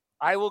Rangers.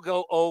 I will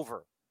go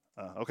over.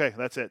 Okay,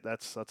 that's it.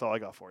 That's all I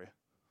got for you.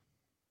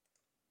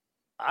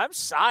 I'm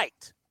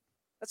psyched.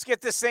 Let's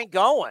get this thing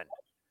going.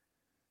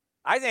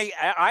 I think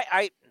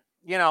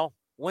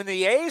when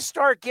the A's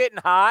start getting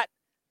hot,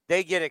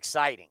 they get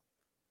exciting.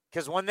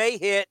 Because when they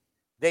hit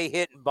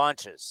in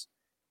bunches.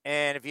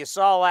 And if you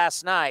saw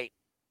last night,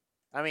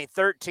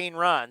 13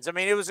 runs.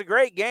 It was a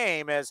great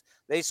game as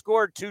they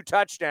scored 2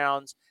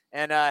 touchdowns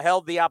and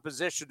held the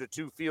opposition to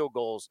 2 field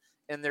goals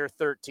in their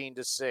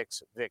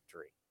 13-6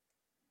 victory.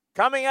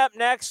 Coming up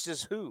next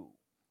is who?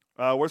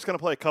 We're just going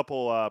to play a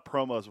couple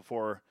promos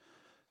before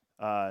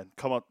a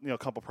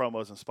couple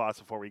promos and spots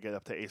before we get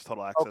up to Ace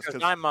Total Access.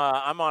 Because I'm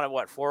on at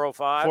what,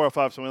 4:05?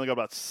 4:05, so we only got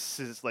about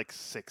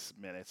 6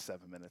 minutes,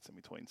 7 minutes in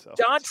between. So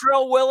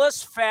Dontrelle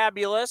Willis,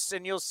 fabulous,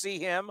 and you'll see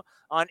him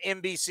on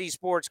NBC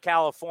Sports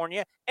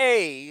California,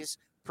 A's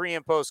pre-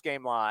 and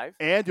post-game live.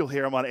 And you'll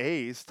hear him on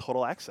A's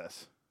Total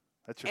Access.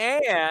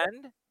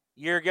 And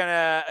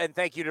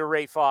thank you to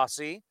Ray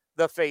Fosse,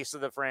 the face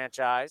of the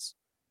franchise.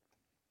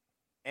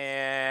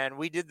 And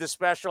we did the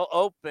special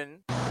open.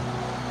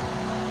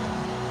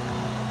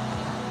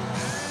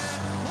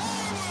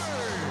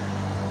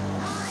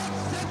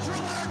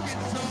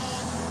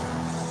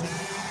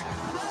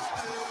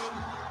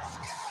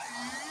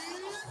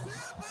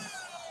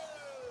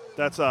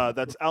 That's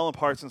Alan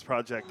Parsons'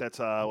 project. That's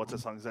what's the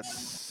song? Is that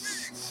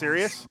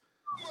Sirius?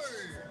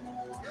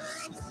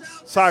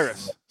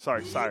 Cyrus.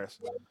 Sorry, Cyrus.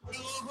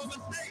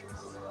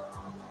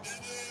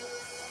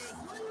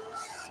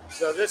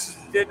 So this is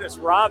Dennis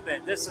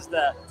Rodman. This is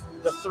the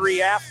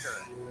 3 after.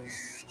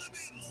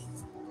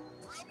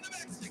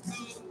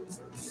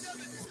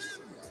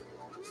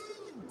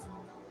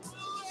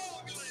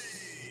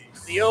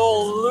 The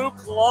old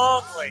Luke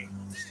Longley.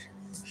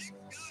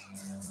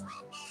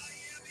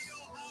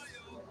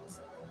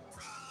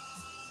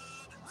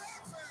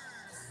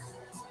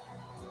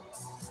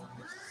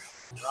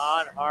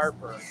 Ron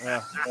Harper.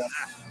 Yeah.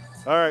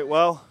 All right,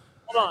 well.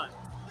 Hold on.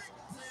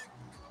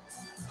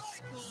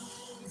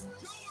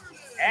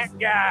 That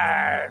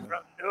guy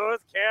from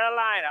North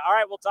Carolina. All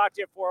right, we'll talk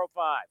to you at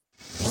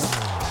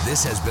 4:05.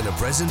 This has been a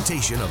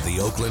presentation of the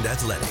Oakland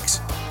Athletics.